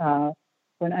see a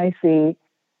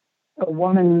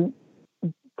woman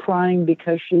crying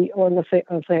because let's say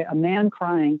a man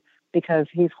crying because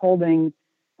he's holding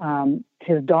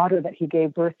his daughter that he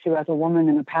gave birth to as a woman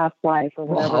in a past life or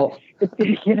whatever,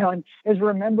 and is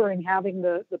remembering having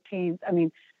the pains. I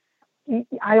mean,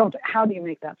 how do you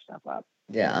make that stuff up?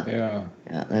 Yeah.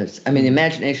 The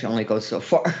imagination only goes so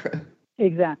far.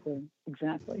 Exactly.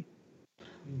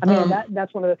 I mean,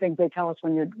 that's one of the things they tell us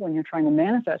when you're trying to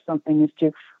manifest something is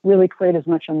to really create as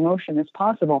much emotion as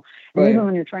possible. And even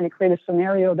when you're trying to create a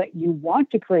scenario that you want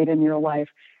to create in your life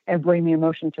and bring the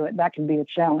emotion to it, that can be a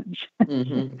challenge.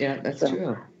 Yeah, that's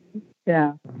true.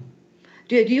 Yeah.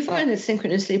 Do you find that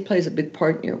synchronicity plays a big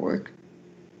part in your work?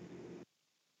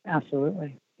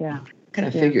 Absolutely. Yeah. Kind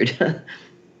of figured.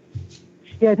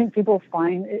 Yeah, I think people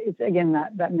find it's again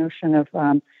that notion of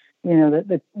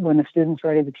that when the student's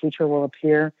ready, the teacher will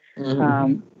appear.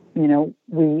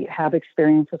 We have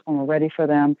experiences when we're ready for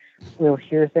them. We'll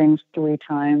hear things 3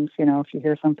 times. If you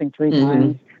hear something 3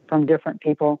 times from different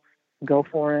people, go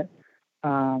for it.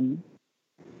 And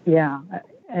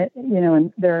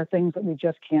there are things that we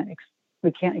just can't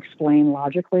explain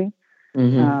logically.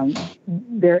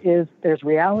 There's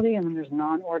reality, and then there's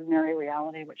non-ordinary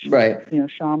reality, which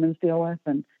shamans deal with,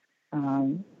 and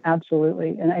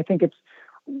absolutely. And I think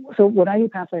so when I do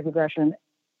past life regression,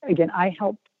 again, I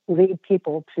help lead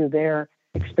people to their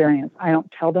experience. I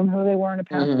don't tell them who they were in a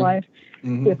past life.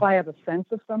 If I have a sense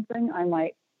of something, I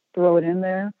might throw it in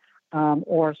there,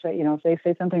 or say, if they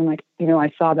say something like,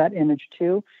 I saw that image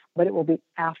too, but it will be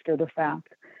after the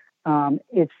fact.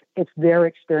 It's their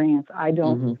experience. I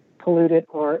don't pollute it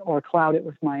or cloud it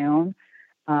with my own.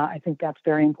 I think that's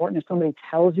very important. If somebody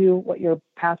tells you what your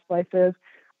past life is,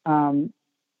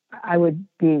 I would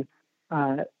be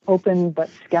open but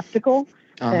skeptical.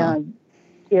 And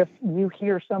if you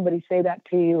hear somebody say that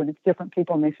to you and it's different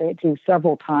people and they say it to you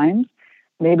several times,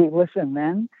 maybe listen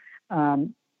then,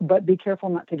 but be careful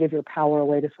not to give your power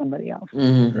away to somebody else.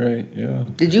 Mm-hmm. Right. Yeah.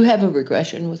 Did you have a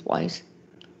regression with Weiss?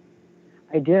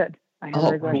 I did. I had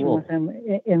a regression cool. with him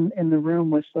in the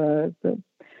room with the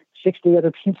 60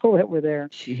 other people that were there.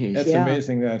 Jeez. That's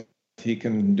amazing that he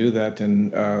can do that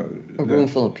in A room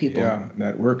full of people. Yeah,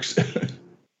 that works.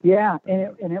 Yeah,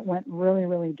 and it went really,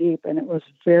 really deep, and it was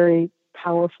very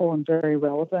powerful and very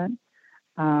relevant.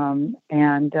 I'm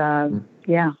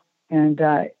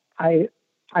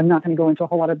not going to go into a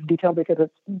whole lot of detail because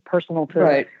it's personal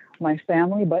to my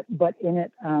family, but in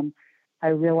it, I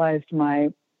realized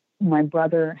my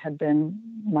brother had been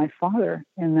my father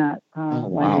in that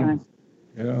lifetime.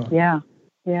 Wow.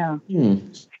 Yeah.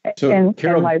 So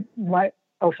Carol, and my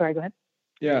oh, sorry, go ahead.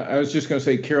 Yeah, I was just going to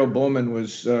say Carol Bowman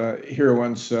was here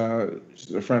once.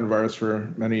 She's a friend of ours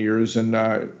for many years, and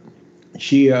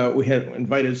we had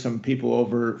invited some people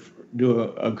over do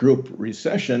a group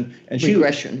regression, and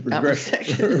regression,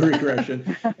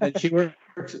 and she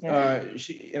works.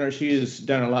 She has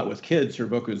done a lot with kids. Her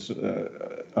book is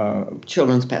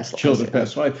Children's Past Life. Children's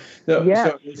Past Life. So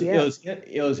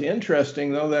it was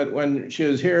interesting though that when she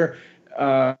was here,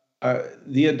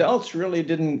 the adults really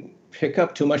didn't pick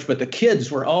up too much, but the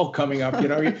kids were all coming up.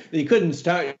 You couldn't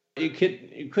stop. You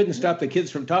couldn't stop the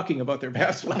kids from talking about their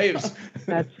past lives.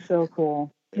 That's so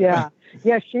cool. Yeah,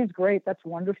 she's great. That's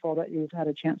wonderful that you've had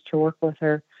a chance to work with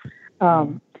her.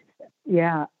 I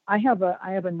have a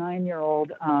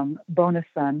 9-year-old bonus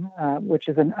son, which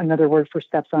is another word for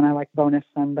stepson. I like bonus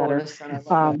son better. Bonus son, I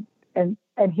love that.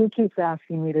 And he keeps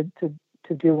asking me to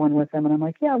do one with him, and I'm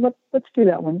like, yeah, let's do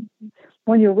that one.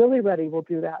 When you're really ready, we'll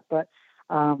do that. But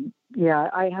I've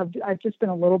just been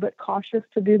a little bit cautious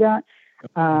to do that.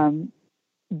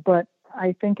 But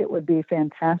I think it would be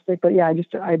fantastic. But yeah,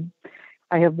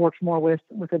 I have worked more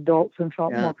with adults and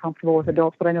felt more comfortable with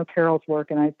adults, but I know Carol's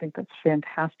work, and I think that's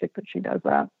fantastic that she does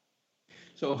that.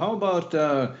 So how about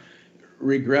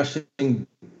regressing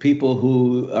people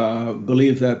who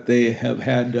believe that they have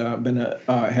had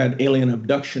had alien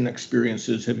abduction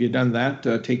experiences? Have you done that,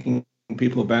 taking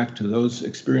people back to those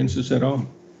experiences at all?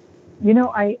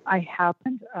 I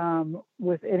haven't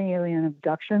with any alien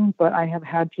abduction, but I have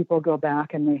had people go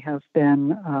back, and they have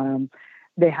been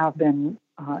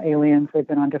aliens. They've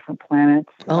been on different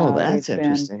planets. Oh, that's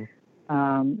interesting.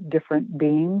 Different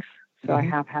beings. So I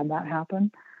have had that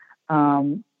happen.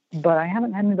 But I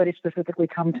haven't had anybody specifically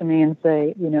come to me and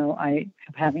say, I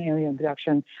have had an alien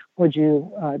abduction. Would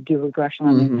you do regression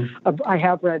on me? I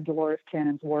have read Dolores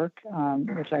Cannon's work,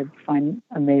 which I find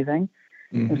amazing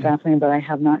and fascinating, but I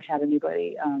have not had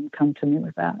anybody come to me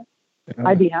with that.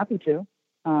 I'd be happy to.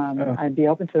 I'd be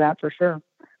open to that for sure.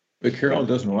 But Carol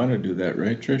doesn't want to do that,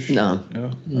 right, Trish? No.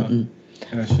 No.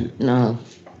 No.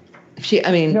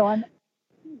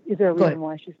 Is there a reason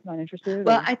why she's not interested?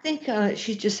 Well, I think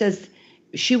she just says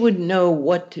she wouldn't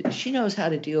know she knows how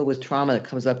to deal with trauma that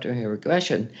comes up during her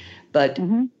regression, but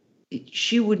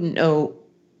she wouldn't know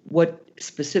what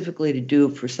specifically to do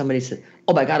for somebody to say,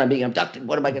 oh my God, I'm being abducted.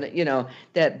 What am I going to,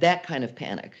 that kind of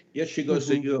panic. Yes, she goes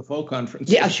to UFO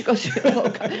conferences. Yeah, she goes to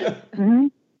UFO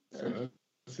conferences.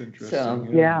 That's interesting. So,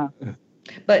 yeah.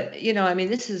 But,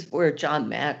 this is where John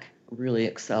Mack really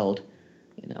excelled,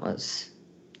 as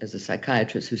a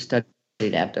psychiatrist who studied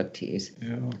abductees.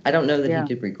 Yeah. I don't know that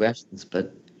he did regressions,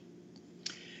 but.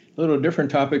 A little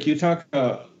different topic. You talk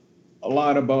a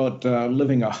lot about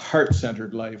living a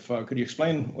heart-centered life. Could you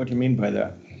explain what you mean by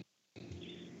that?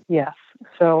 Yes.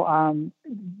 So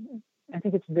I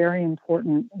think it's very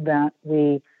important that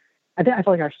I feel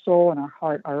like our soul and our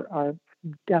heart are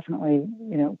definitely,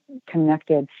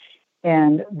 connected,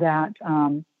 and that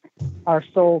our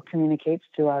soul communicates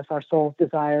to us, our soul's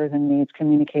desires and needs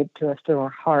communicate to us through our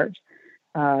heart,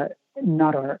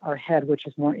 not our head, which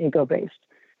is more ego-based.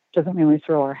 Doesn't mean we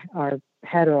throw our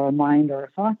head or our mind or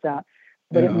our thoughts out,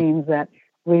 but it means that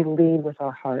we lead with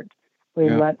our heart. We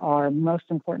let our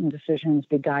most important decisions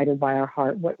be guided by our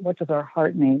heart. What does our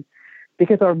heart need?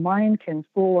 Because our mind can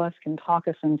fool us, can talk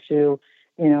us into,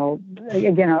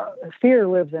 again, fear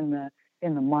lives in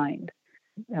the mind.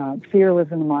 Fear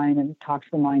lives in the mind and talks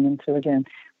the mind into, again,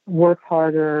 work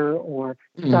harder or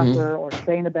suffer or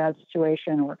stay in a bad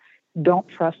situation or don't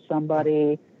trust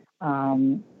somebody,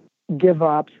 give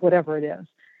up, whatever it is.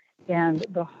 And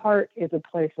the heart is a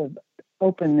place of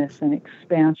openness and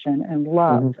expansion and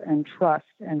love and trust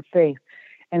and faith.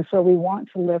 And so we want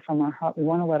to live from our heart. We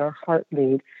want to let our heart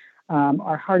lead.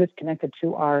 Our heart is connected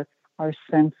to our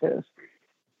senses.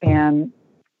 And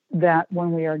that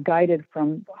when we are guided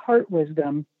from heart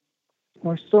wisdom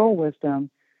or soul wisdom,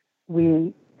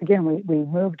 we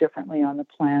move differently on the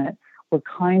planet. We're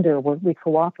kinder, we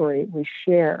cooperate, we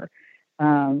share.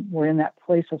 We're in that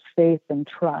place of faith and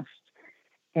trust.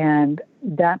 And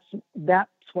that's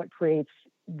what creates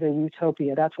the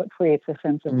utopia. That's what creates a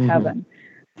sense of heaven.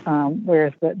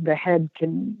 Whereas the head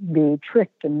can be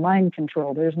tricked and mind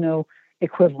controlled. There's no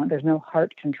equivalent. There's no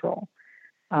heart control.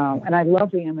 And I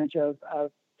love the image of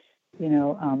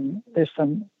there's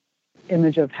some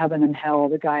image of heaven and hell.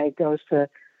 The guy goes to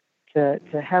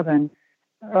heaven,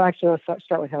 or actually let's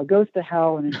start with hell. Goes to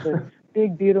hell, and it's a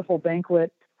big, beautiful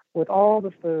banquet with all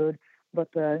the food,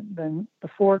 but the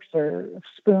forks or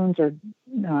spoons are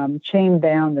chained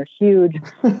down. They're huge,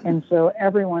 and so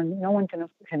no one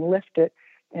can lift it,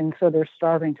 and so they're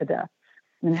starving to death.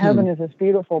 And heaven is this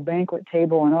beautiful banquet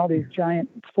table, and all these giant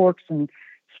forks and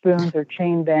spoons are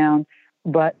chained down,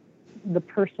 but the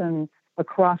person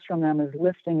across from them is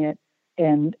lifting it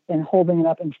and holding it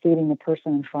up and feeding the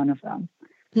person in front of them.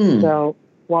 So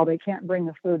while they can't bring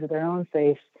the food to their own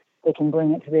face, they can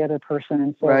bring it to the other person,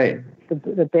 and so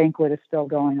the banquet is still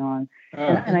going on.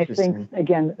 And I think,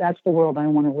 again, that's the world I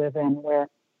want to live in, where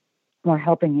we're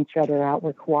helping each other out,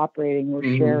 we're cooperating,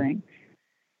 we're sharing.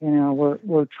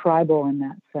 We're tribal in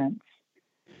that sense,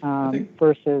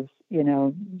 versus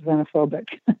xenophobic.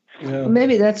 Well,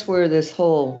 maybe that's where this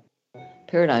whole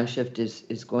paradigm shift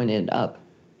is going to end up.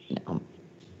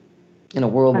 In a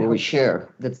world where we share.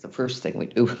 That's the first thing we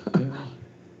do.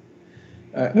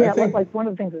 I think, like one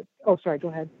of the things that, oh, sorry, go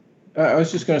ahead. I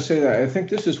was just going to say that I think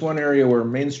this is one area where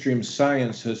mainstream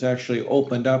science has actually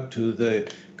opened up to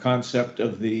the concept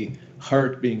of the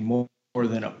heart being more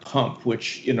than a pump,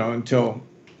 which, until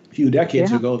a few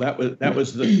decades ago, that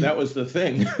was the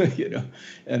thing,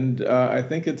 and I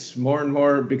think it's more and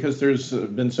more, because there's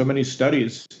been so many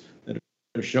studies that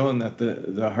have shown that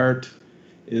the heart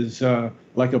is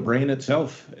like a brain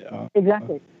itself.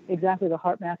 Exactly. The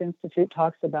HeartMath Institute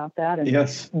talks about that, and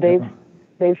yes, they've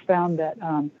found that.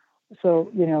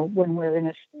 When we're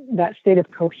in that state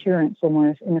of coherence, when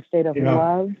we're in a state of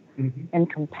love and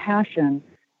compassion,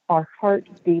 our heart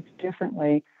beats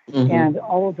differently, and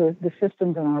all of the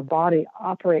systems in our body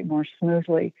operate more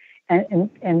smoothly. And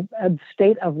a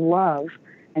state of love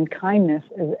and kindness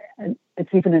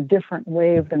it's even a different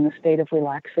wave than the state of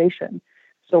relaxation.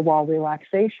 So while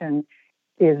relaxation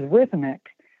is rhythmic,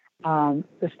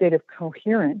 the state of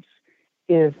coherence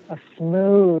is a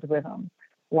smooth rhythm,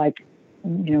 like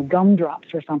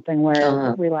gumdrops or something,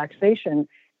 where relaxation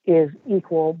is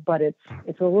equal, but it's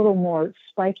a little more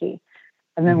spiky.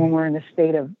 And then when we're in a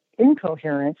state of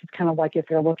incoherence, it's kind of like if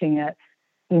you're looking at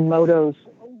Emoto's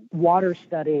water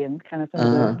study and kind of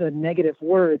some of the negative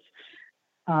words.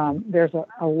 There's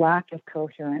a lack of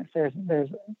coherence. There's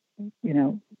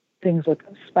things look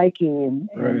spiky and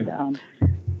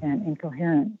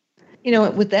incoherent.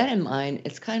 With that in mind,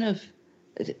 it's kind of,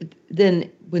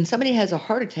 then when somebody has a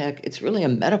heart attack, it's really a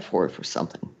metaphor for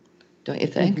something, don't you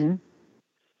think?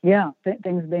 Yeah,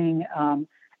 things being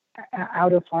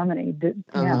out of harmony.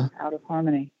 Out of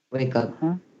harmony. Wake up.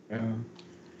 Yeah.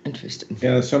 Interesting.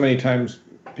 Yeah, so many times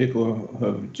people who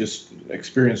have just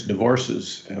experienced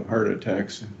divorces have heart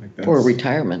attacks. Or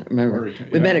retirement. Remember,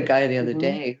 we met a guy the other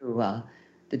day who,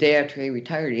 the day after he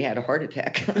retired, he had a heart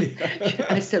attack.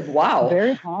 I said, wow.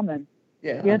 Very common.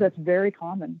 Yeah, that's very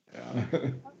common.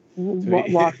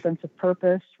 Lost sense of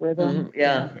purpose, rhythm.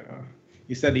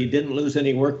 He said he didn't lose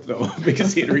any work, though,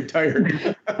 because he had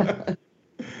retired.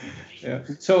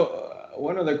 So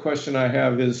one other question I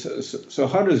have is, so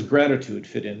how does gratitude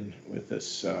fit in with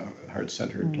this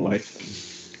heart-centered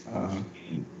life,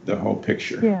 the whole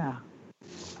picture? Yeah.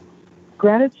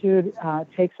 Gratitude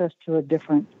takes us to a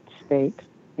different state,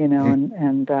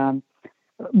 and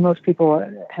most people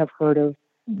have heard of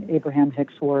Abraham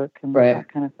Hicks' work and that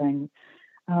kind of thing.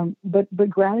 But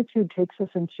gratitude takes us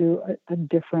into a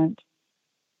different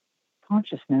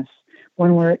consciousness.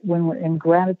 When we're in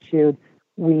gratitude,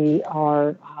 we're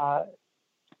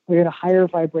at a higher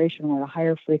vibration, we're at a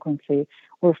higher frequency.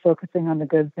 We're focusing on the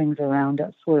good things around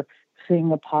us. We're seeing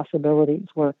the possibilities.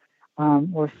 We're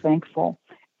thankful,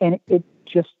 and it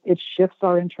shifts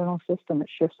our internal system. It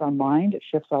shifts our mind. It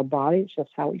shifts our body. It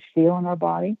shifts how we feel in our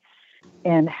body.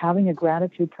 And having a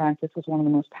gratitude practice is one of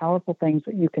the most powerful things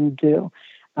that you can do.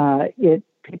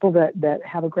 People that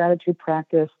have a gratitude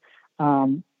practice, they're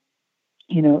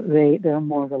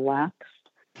more relaxed.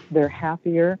 They're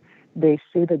happier. They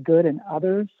see the good in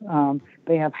others.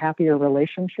 They have happier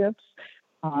relationships.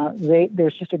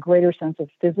 There's just a greater sense of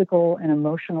physical and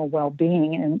emotional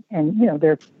well-being. And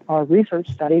there are research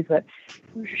studies that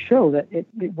show that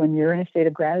when you're in a state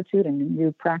of gratitude and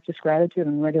you practice gratitude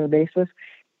on a regular basis,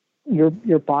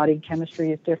 your body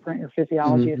chemistry is different, your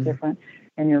physiology is different,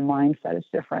 and your mindset is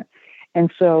different.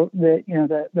 And so the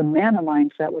manna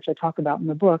mindset, which I talk about in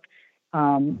the book,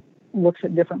 looks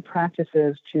at different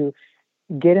practices to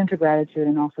get into gratitude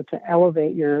and also to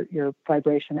elevate your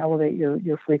vibration, elevate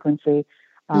your frequency,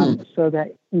 so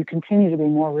that you continue to be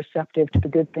more receptive to the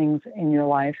good things in your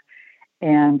life.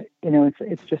 And,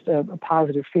 it's just a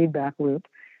positive feedback loop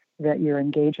that you're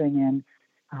engaging in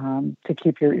to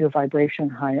keep your vibration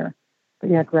higher. But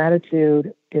yeah,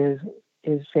 gratitude is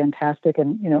fantastic.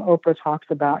 And, Oprah talks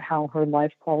about how her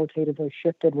life qualitatively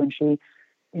shifted when she,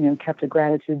 kept a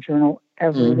gratitude journal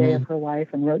every day of her life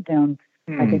and wrote down,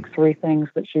 I think, 3 things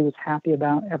that she was happy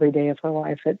about every day of her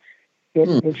life. It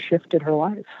shifted her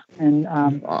life. And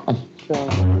so,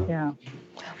 yeah,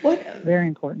 very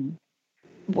important.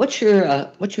 What's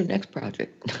your next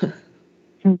project?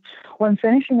 Well, I'm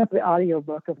finishing up the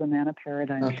audiobook of the Mana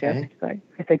Paradigm Shift. I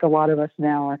think a lot of us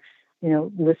now are,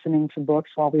 listening to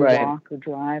books while we walk or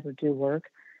drive or do work,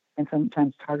 and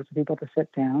sometimes it's harder for people to sit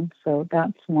down. So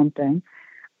that's one thing.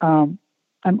 I'm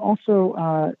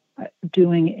also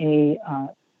doing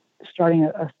starting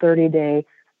a 30-day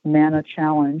Mana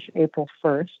Challenge, April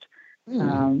 1st,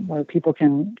 where people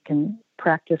can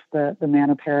practice the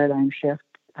Mana Paradigm Shift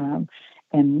and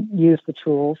use the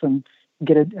tools and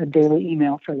get a daily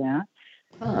email for that.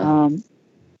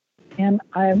 And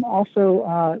I'm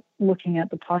also looking at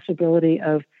the possibility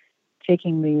of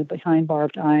taking the Behind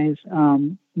Barbed Eyes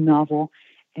novel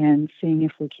and seeing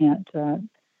if we can't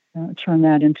turn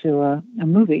that into a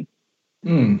movie.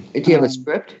 Do you have a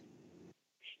script?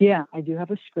 Yeah, I do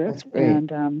have a script.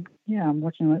 And I'm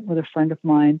working with a friend of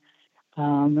mine.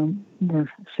 And we're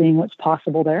seeing what's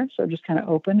possible there. So just kind of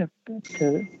open to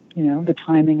the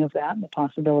timing of that and the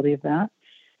possibility of that.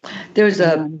 There's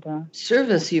a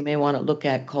service you may want to look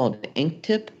at called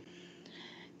Inktip.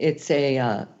 It's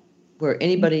where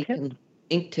anybody can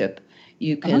Inktip.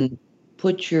 You can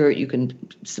you can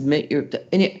submit your.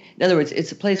 In other words,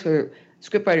 it's a place where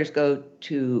scriptwriters go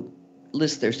to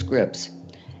list their scripts,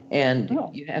 and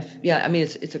you have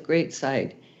it's a great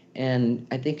site, and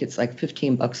I think it's like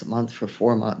 $15 a month for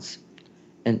 4 months.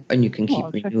 And you can keep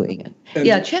renewing it.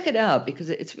 And check it out,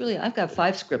 because it's really, I've got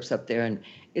 5 scripts up there, and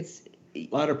it's a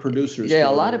lot of producers. Yeah,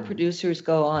 a lot of producers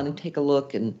go on and take a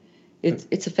look, and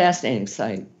it's a fascinating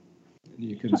site.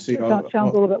 You can see sounds a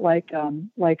little bit like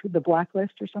the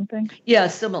Blacklist or something. Yeah,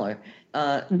 similar.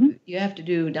 You have to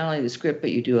do not only the script,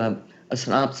 but you do a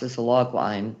synopsis, a log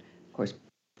line, of course,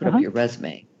 put up your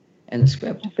resume and the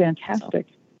script. Fantastic.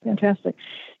 Fantastic.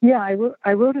 Yeah,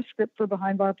 I wrote a script for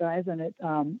Behind Barbed Eyes, and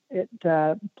it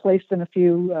placed in a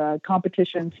few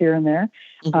competitions here and there.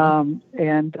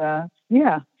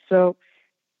 So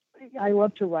I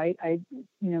love to write.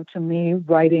 To me,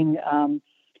 writing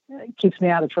keeps me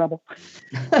out of trouble.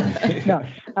 And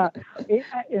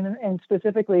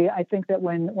specifically, I think that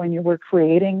when we're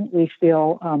creating, we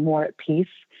feel more at peace.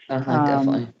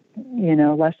 Definitely.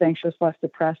 Less anxious, less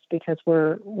depressed, because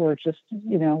we're just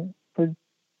we're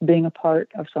being a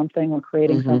part of something or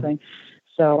creating something.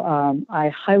 So I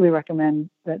highly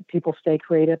recommend that people stay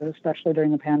creative, especially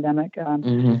during the pandemic.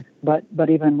 But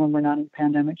even when we're not in the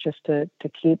pandemic, just to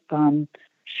keep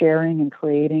sharing and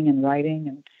creating and writing.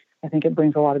 And I think it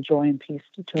brings a lot of joy and peace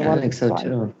to a lot of people. I think so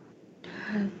too.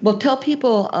 Well, tell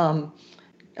people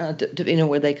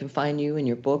where they can find you and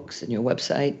your books and your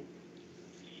website.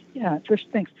 Yeah, Trish,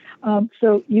 thanks.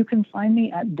 So you can find me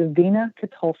at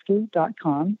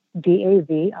DavinaKotulski.com,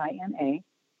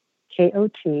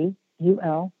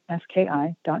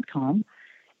 DavinaKotulski.com.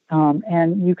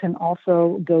 And you can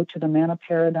also go to the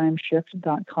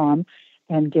ManaParadigmShift.com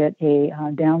and get a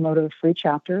download of a free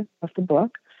chapter of the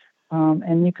book.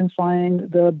 And you can find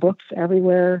the books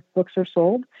everywhere books are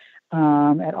sold,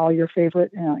 at all your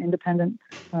favorite independent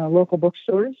local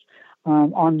bookstores.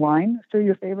 Online through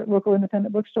your favorite local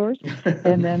independent bookstores,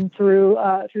 and then through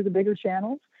the bigger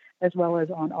channels, as well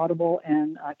as on Audible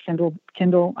and Kindle,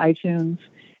 iTunes,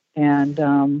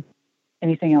 and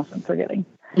anything else I'm forgetting.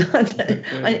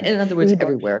 In other words,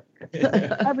 everywhere.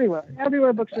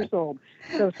 Everywhere books are sold.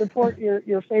 So support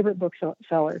your favorite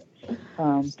bookseller,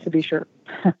 to be sure.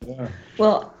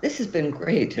 Well, this has been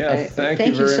great. Yeah,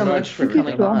 thank you so much for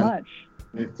coming on. Thank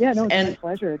you so much. Yeah, no, it's my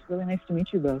pleasure. It's really nice to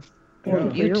meet you both.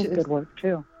 For your good work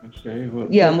too. Okay. Well,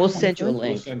 and we'll send you a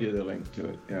link. We'll send you the link to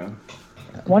it. Yeah.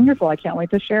 Wonderful. I can't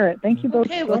wait to share it. Thank you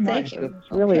both so much. Thank you.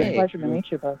 It's really a pleasure to meet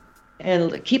you both.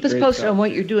 And keep us posted on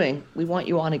what you're doing. We want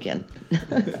you on again.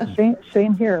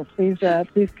 Same here. Please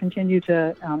continue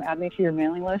to add me to your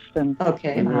mailing list, and let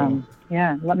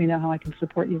me know how I can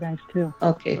support you guys too.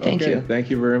 Okay. Thank you.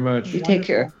 Thank you very much. You take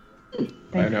care.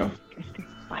 Bye now.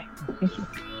 Bye. Thank you.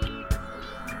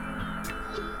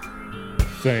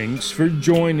 Thanks for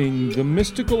joining the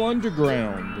Mystical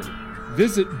Underground.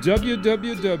 Visit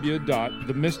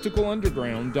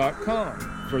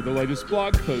www.themysticalunderground.com for the latest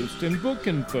blog post and book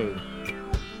info.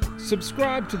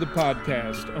 Subscribe to the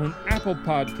podcast on Apple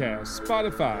Podcasts,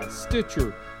 Spotify,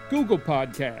 Stitcher, Google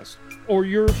Podcasts, or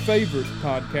your favorite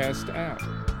podcast app.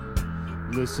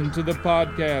 Listen to the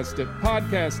podcast at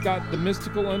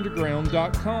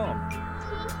podcast.themysticalunderground.com.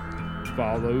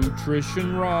 Follow Trish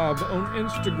and Rob on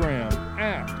Instagram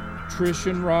at Trish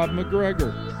and Rob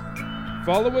McGregor.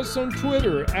 Follow us on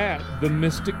Twitter at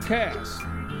TheMysticCast.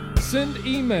 Send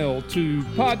email to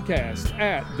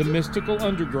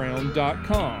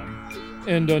podcast@themysticalunderground.com.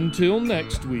 And until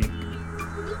next week,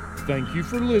 thank you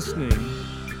for listening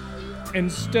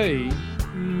and stay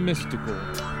mystical.